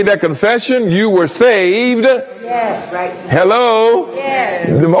 when you made that confession, you were saved. Yes. Right. Hello? Yes.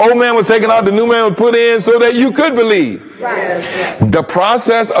 The old man was taken out, the new man was put in so that you could believe. Right. The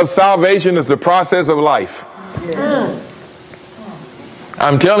process of salvation is the process of life. Yes.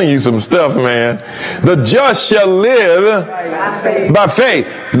 I'm telling you some stuff, man. The just shall live by faith.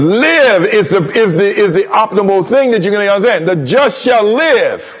 Live is the optimal thing that you're going to understand. The just shall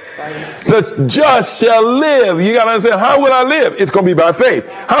live. The just shall live. You got to understand, how will I live? It's going to be by faith.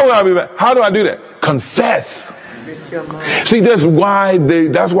 How do I do that? Confess. See, that's why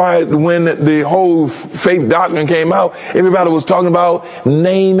when the whole faith doctrine came out, everybody was talking about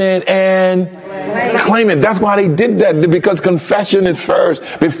name it and claim it. That's why they did that, because confession is first.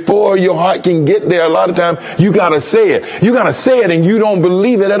 Before your heart can get there, a lot of times you got to say it. You got to say it and you don't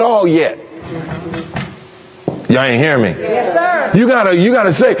believe it at all yet. Y'all ain't hearing me? Yes, sir. You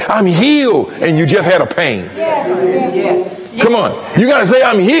gotta say, I'm healed, and you just had a pain. Yes. Come on. You got to say,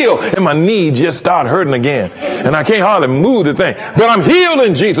 I'm healed. And my knee just started hurting again. And I can't hardly move the thing. But I'm healed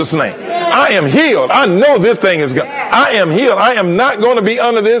in Jesus' name. I am healed. I know this thing is good. I am healed. I am not going to be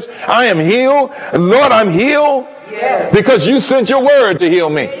under this. I am healed. Lord, I'm healed. Because you sent your word to heal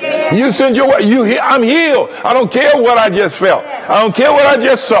me. You sent your word. I'm healed. I don't care what I just felt. I don't care what I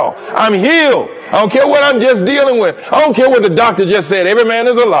just saw. I'm healed. I don't care what I'm just dealing with. I don't care what the doctor just said. Every man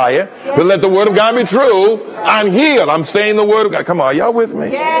is a liar. But let the word of God be true. I'm healed. I'm saying the word of God. Come on, y'all with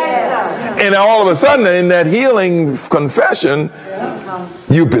me? Yes. And all of a sudden, in that healing confession,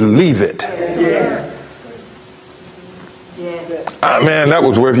 you believe it. Yes. Man, that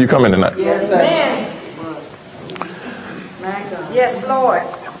was worth you coming tonight. Yes, sir. Yes, Lord.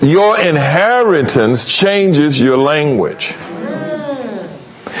 Your inheritance changes your language.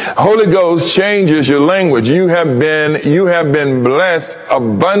 Holy Ghost changes your language. You have been blessed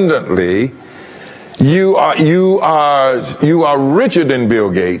abundantly. You are richer than Bill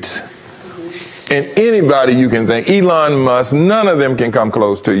Gates and anybody you can think. Elon Musk, none of them can come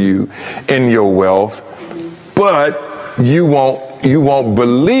close to you in your wealth, but you won't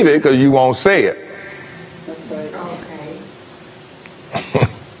believe it because you won't say it.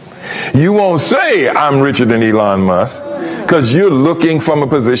 You won't say, I'm richer than Elon Musk, because you're looking from a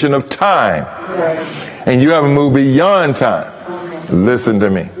position of time. And you haven't moved beyond time. Listen to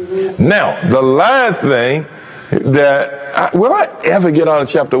me. Now, the last thing will I ever get out of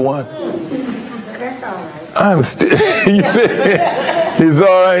chapter 1? That's all right. I'm still, you said, it's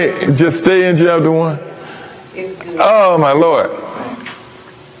all right, just stay in chapter 1. Oh, my Lord.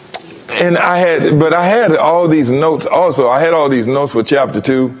 And I had all these notes also. I had all these notes for chapter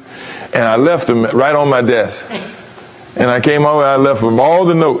 2. And I left them right on my desk. And I came over and I left them all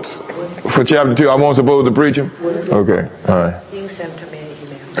the notes for chapter 2. I wasn't supposed to preach them? Okay, all right. You can send them to me in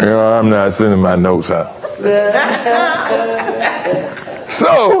email. Yeah, I'm not sending my notes out.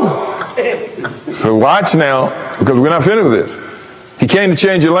 So watch now, because we're not finished with this. He came to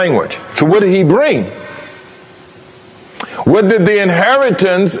change your language. So what did he bring? What did the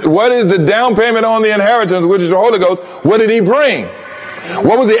inheritance, what is the down payment on the inheritance, which is the Holy Ghost, what did he bring?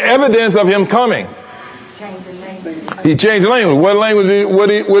 What was the evidence of him coming? He changed the language. What language?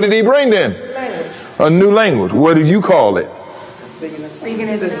 What did he bring then? A new language. What do you call it?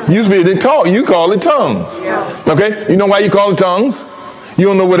 You speak in tongues. You call it tongues. Okay? You know why you call it tongues? You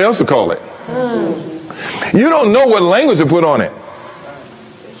don't know what else to call it. You don't know what language to put on it.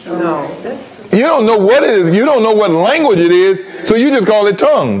 No. You don't know what it is. You don't know what language it is, so you just call it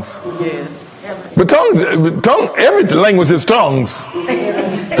tongues. Yes. But tongue, every language is tongues. Come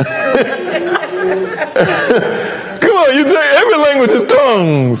on, you think every language is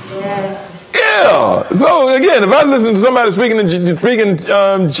tongues. Yes. Yeah. So again, if I listen to somebody speaking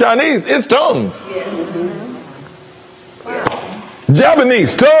Chinese, it's tongues.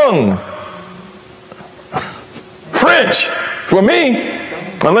 Japanese, tongues. French, for me,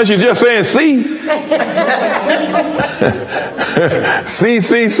 unless you're just saying C.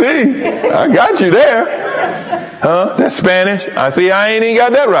 C. I got you there. Huh? That's Spanish. I see I ain't even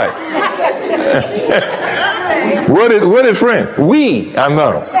got that right. What is French? We. I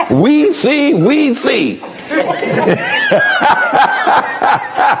know. We see. We see.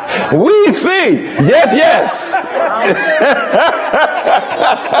 We see. Yes, yes.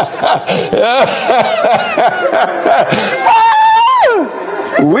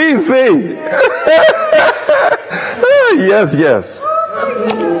 We see. Yes, yes.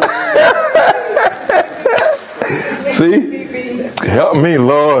 See? Help me,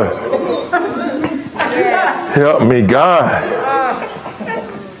 Lord. Help me, God.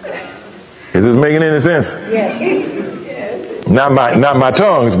 Is this making any sense? Yes. Not my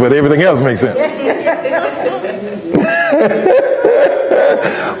tongues, but everything else makes sense.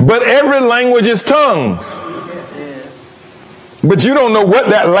 But every language is tongues. But you don't know what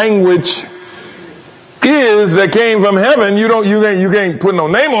that language is that came from heaven. You can't put no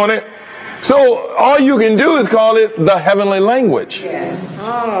name on it. So all you can do is call it the heavenly language.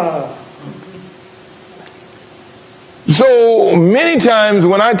 So many times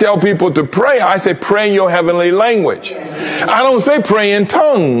when I tell people to pray, I say pray in your heavenly language. I don't say pray in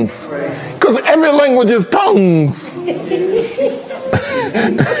tongues, because every language is tongues.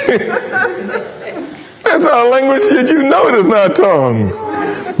 That's our language that you know it is not tongues.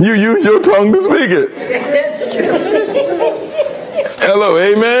 You use your tongue to speak it. Hello,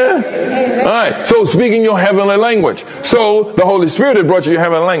 amen? All right, so speaking your heavenly language. So the Holy Spirit has brought you your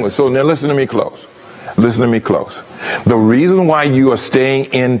heavenly language. So now listen to me close. Listen to me close. The reason why you are staying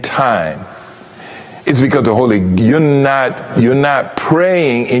in time is because you're not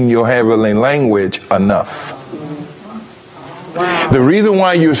praying in your heavenly language enough. Wow. The reason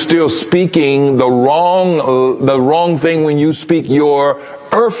why you're still speaking the wrong thing when you speak your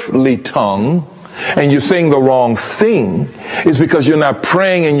earthly tongue and you're saying the wrong thing is because you're not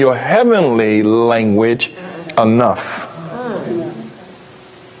praying in your heavenly language enough.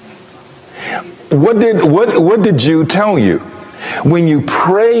 What did you tell you? When you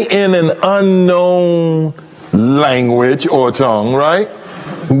pray in an unknown language or tongue, right?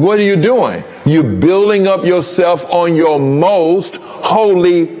 What are you doing? You're building up yourself on your most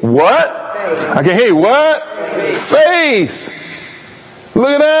holy what? Faith. I can hear you. What? Faith. Look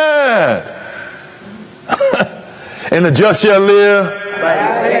at that. And the just shall live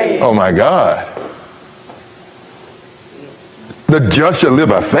by faith. Oh my God. The just shall live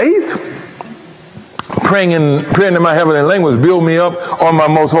by faith? Praying in my heavenly language build me up on my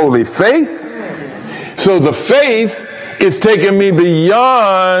most holy faith. So the faith is taking me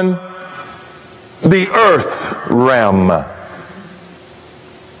beyond the earth realm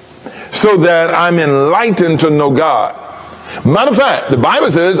so that I'm enlightened to know God. Matter of fact, the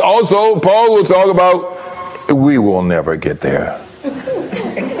Bible says also, Paul will talk about, we will never get there.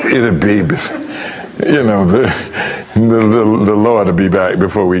 It'll be, the Lord will be back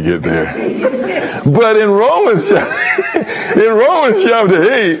before we get there. But in Romans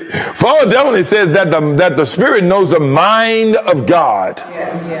chapter 8, Paul definitely says that the Spirit knows the mind of God.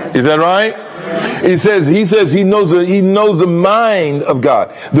 Is that right? He says he knows the mind of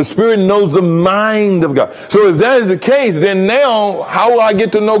God. The Spirit knows the mind of God. So if that is the case, then now how will I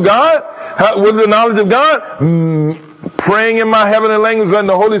get to know God? What's the knowledge of God? Praying in my heavenly language, letting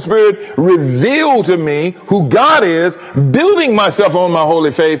the Holy Spirit reveal to me who God is, building myself on my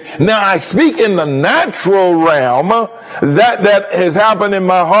holy faith. Now I speak in the natural realm that has happened in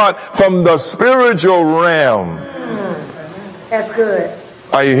my heart from the spiritual realm. That's good.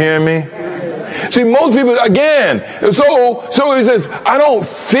 Are you hearing me? See, most people, again, so he says, I don't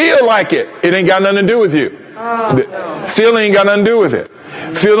feel like it. It ain't got nothing to do with you. Feeling ain't got nothing to do with it.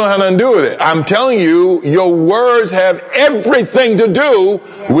 Feel don't have nothing to do with it. I'm telling you, your words have everything to do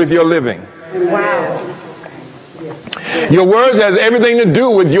with your living. Wow. Your words has everything to do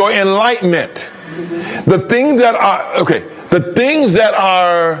with your enlightenment. The things that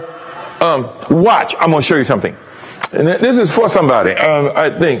are, watch, I'm going to show you something. And this is for somebody. I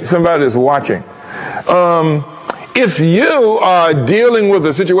think somebody is watching. If you are dealing with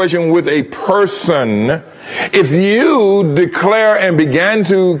a situation with a person, if you declare and begin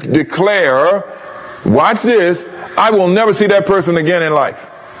to declare, watch this, I will never see that person again in life.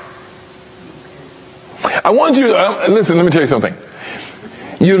 I want you to, listen, let me tell you something.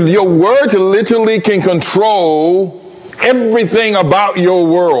 Your words literally can control everything about your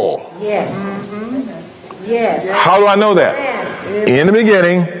world. Yes. Yes. How do I know that? In the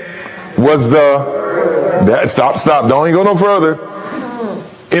beginning was stop, don't even go no further.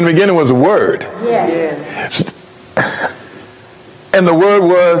 In the beginning was the Word. Yes. And the Word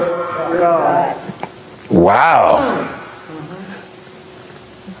was God. Wow.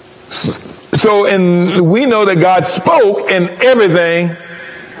 So, and we know that God spoke and everything.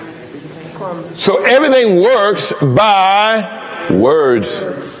 So everything works by words.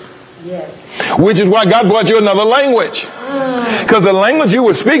 Yes. Which is why God brought you another language. Because the language you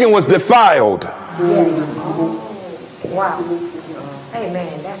were speaking was defiled. Yes. Wow.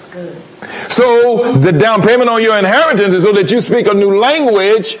 Amen. That's good. So the down payment on your inheritance is so that you speak a new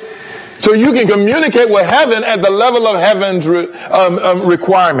language so you can communicate with heaven at the level of heaven's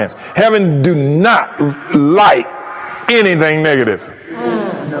requirements. Heaven do not like anything negative.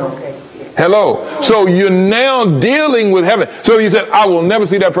 Hello. So you're now dealing with heaven. So you said, I will never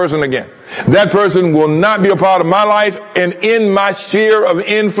see that person again. That person will not be a part of my life, and in my sphere of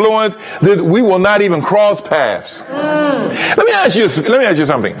influence, that we will not even cross paths. Let me ask you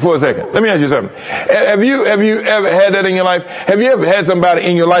something for a second. Let me ask you something. Have you ever had that in your life? Have you ever had somebody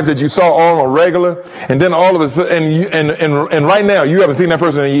in your life that you saw on a regular, and then all of a sudden, and right now you haven't seen that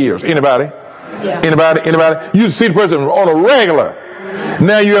person in years? Anybody? Yeah. Anybody? You see the person on a regular.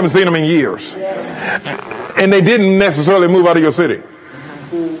 Now you haven't seen them in years. Yes. And they didn't necessarily move out of your city.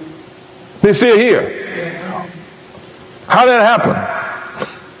 They're still here. How did that happen?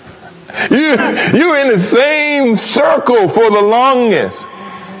 You're in the same circle for the longest.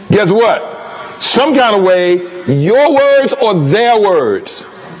 Guess what? Some kind of way, your words or their words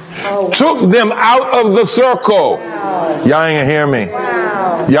took them out of the circle. Y'all ain't gonna hear me.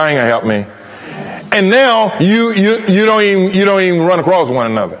 Y'all ain't gonna help me. And now you don't even run across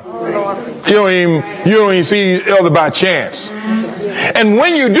one another. You don't even see each other by chance. And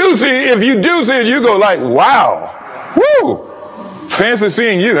when you do see, if you do see it, you go like, wow, woo, fancy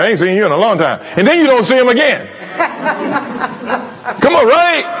seeing you. I ain't seen you in a long time. And then you don't see them again. Come on,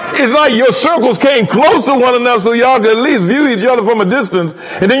 right? It's like your circles came close to one another so y'all could at least view each other from a distance.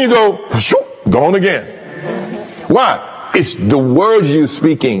 And then you go, gone again. Why? It's the words you're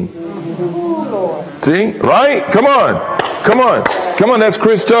speaking. See? Right? Come on. That's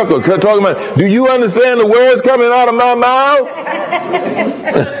Chris Tucker talking about, do you understand the words coming out of my mouth?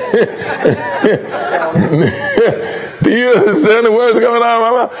 Do you understand the words coming out of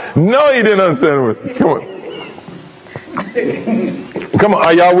my mouth? No, he didn't understand the words. Come on.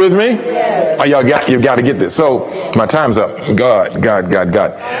 Are y'all with me? Yes. You got to get this. So my time's up. God.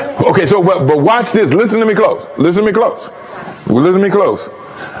 Okay, so but watch this. Listen to me close.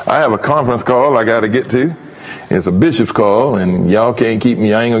 I have a conference call I got to get to. It's a bishop's call, and y'all can't keep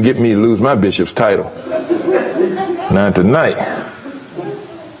me. I ain't going to get me to lose my bishop's title. Not tonight.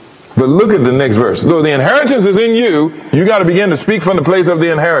 But look at the next verse. Though the inheritance is in you, you got to begin to speak from the place of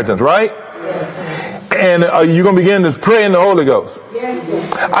the inheritance, right? And you're going to begin to pray in the Holy Ghost. Yes.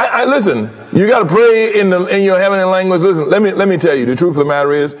 I listen, you got to pray in your heavenly language. Listen, let me tell you, the truth of the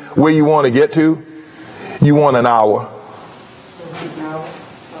matter is, where you want to get to, you want an hour.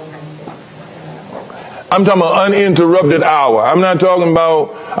 I'm talking about uninterrupted hour. I ain't talking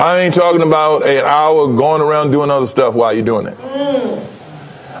about an hour going around doing other stuff while you're doing it.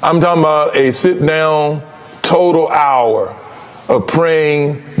 I'm talking about a sit down total hour of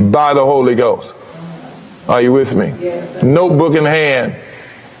praying by the Holy Ghost. Are you with me? Yes. Notebook in hand.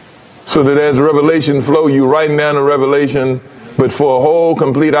 So that as revelation flow, you writing down the revelation, but for a whole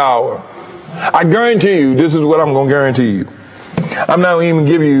complete hour. I guarantee you, this is what I'm going to guarantee you. I'm not going to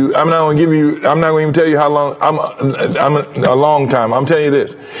even tell you how long. I'm a long time. I'm telling you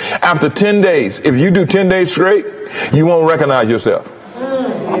this. After 10 days, if you do 10 days straight, you won't recognize yourself.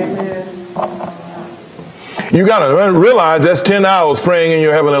 You got to realize that's 10 hours praying in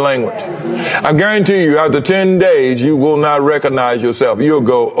your heavenly language. I guarantee you, after 10 days, you will not recognize yourself. You'll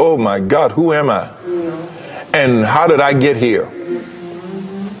go, oh my God, who am I? And how did I get here?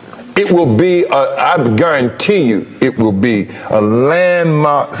 It will be, I guarantee you, it will be a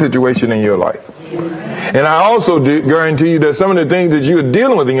landmark situation in your life. And I also guarantee you that some of the things that you're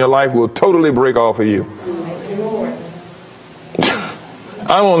dealing with in your life will totally break off of you.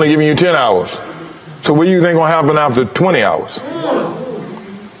 I'm only giving you 10 hours. So what do you think will happen after 20 hours?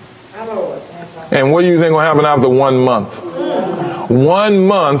 And what do you think will happen after 1 month? 1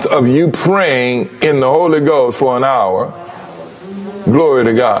 month of you praying in the Holy Ghost for an hour. Glory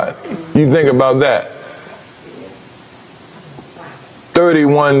to God. You think about that.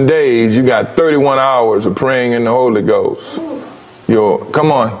 31 days, you got 31 hours of praying in the Holy Ghost.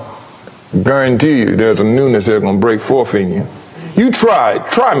 Come on. Guarantee you there's a newness that's going to break forth in you. You try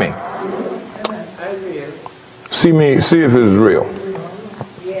me. See if it is real.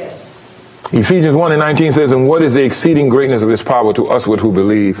 Yes. Ephesians 1:19 says, and what is the exceeding greatness of his power to us who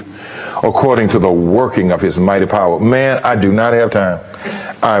believe, according to the working of his mighty power. Man, I do not have time.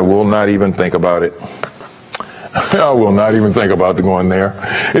 I will not even think about it. I will not even think about going there.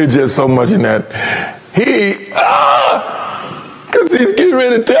 It's just so much in that. Because he's getting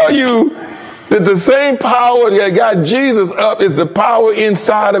ready to tell you that the same power that got Jesus up is the power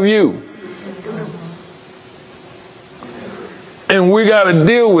inside of you. And we got to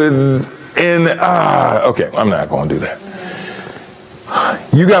deal with, okay, I'm not going to do that.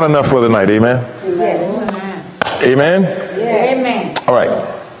 You got enough for the night, amen? Yes. Amen? Yes. Amen. All right.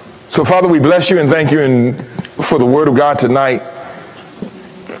 So, Father, we bless you and thank you for the word of God tonight.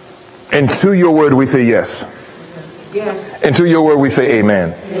 And to your word we say yes. Yes. And to your word we say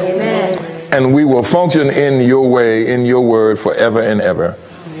amen. Amen. And we will function in your way, in your word forever and ever.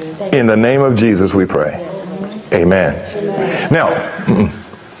 In the name of Jesus we pray. Amen. Now,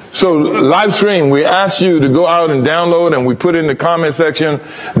 so live stream, we ask you to go out and download, and we put in the comment section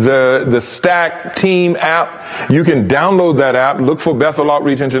the Stack Team app. You can download that app, look for Bethel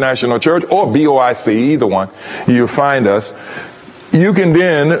Outreach International Church or BOIC, either one. You'll find us. You can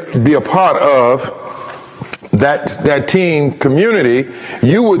then be a part of that team community.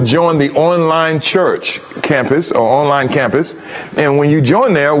 You would join the online church campus or online campus, and when you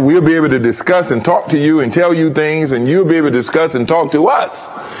join there, we'll be able to discuss and talk to you and tell you things, and you'll be able to discuss and talk to us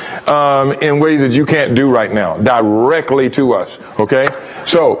in ways that you can't do right now, directly to us. Okay,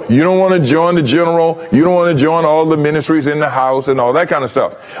 so you don't want to join the general, you don't want to join all the ministries in the house and all that kind of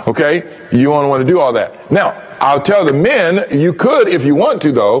stuff. Okay, you don't want to do all that. Now, I'll tell the men, you could, if you want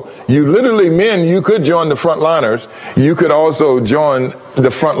to, though, you could join the frontliners. You could also join the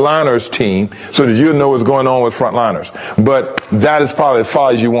frontliners team so that you'll know what's going on with frontliners. But that is probably as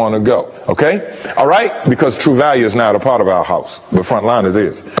far as you want to go. Okay? All right? Because True Value is not a part of our house, but frontliners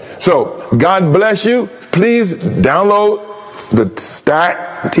is. So, God bless you. Please download the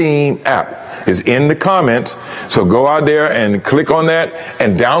Stack Team app. Is in the comments. So go out there and click on that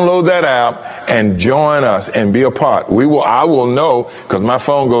and download that app and join us and be a part. I will know, because my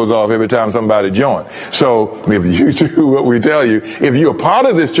phone goes off every time somebody joins. So if you do what we tell you, if you're a part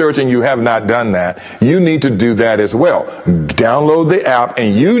of this church and you have not done that, you need to do that as well. Download the app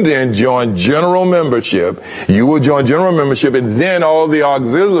and you then join general membership. You will join general membership, and then all the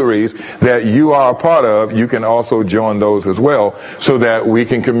auxiliaries that you are a part of, you can also join those as well, so that we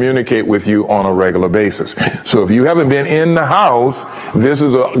can communicate with you on a regular basis. So if you haven't been in the house, this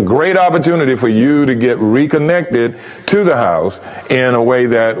is a great opportunity for you to get reconnected to the house in a way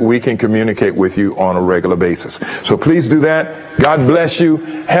that we can communicate with you on a regular basis. So please do that. God bless you.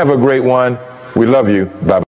 Have a great one. We love you. Bye-bye.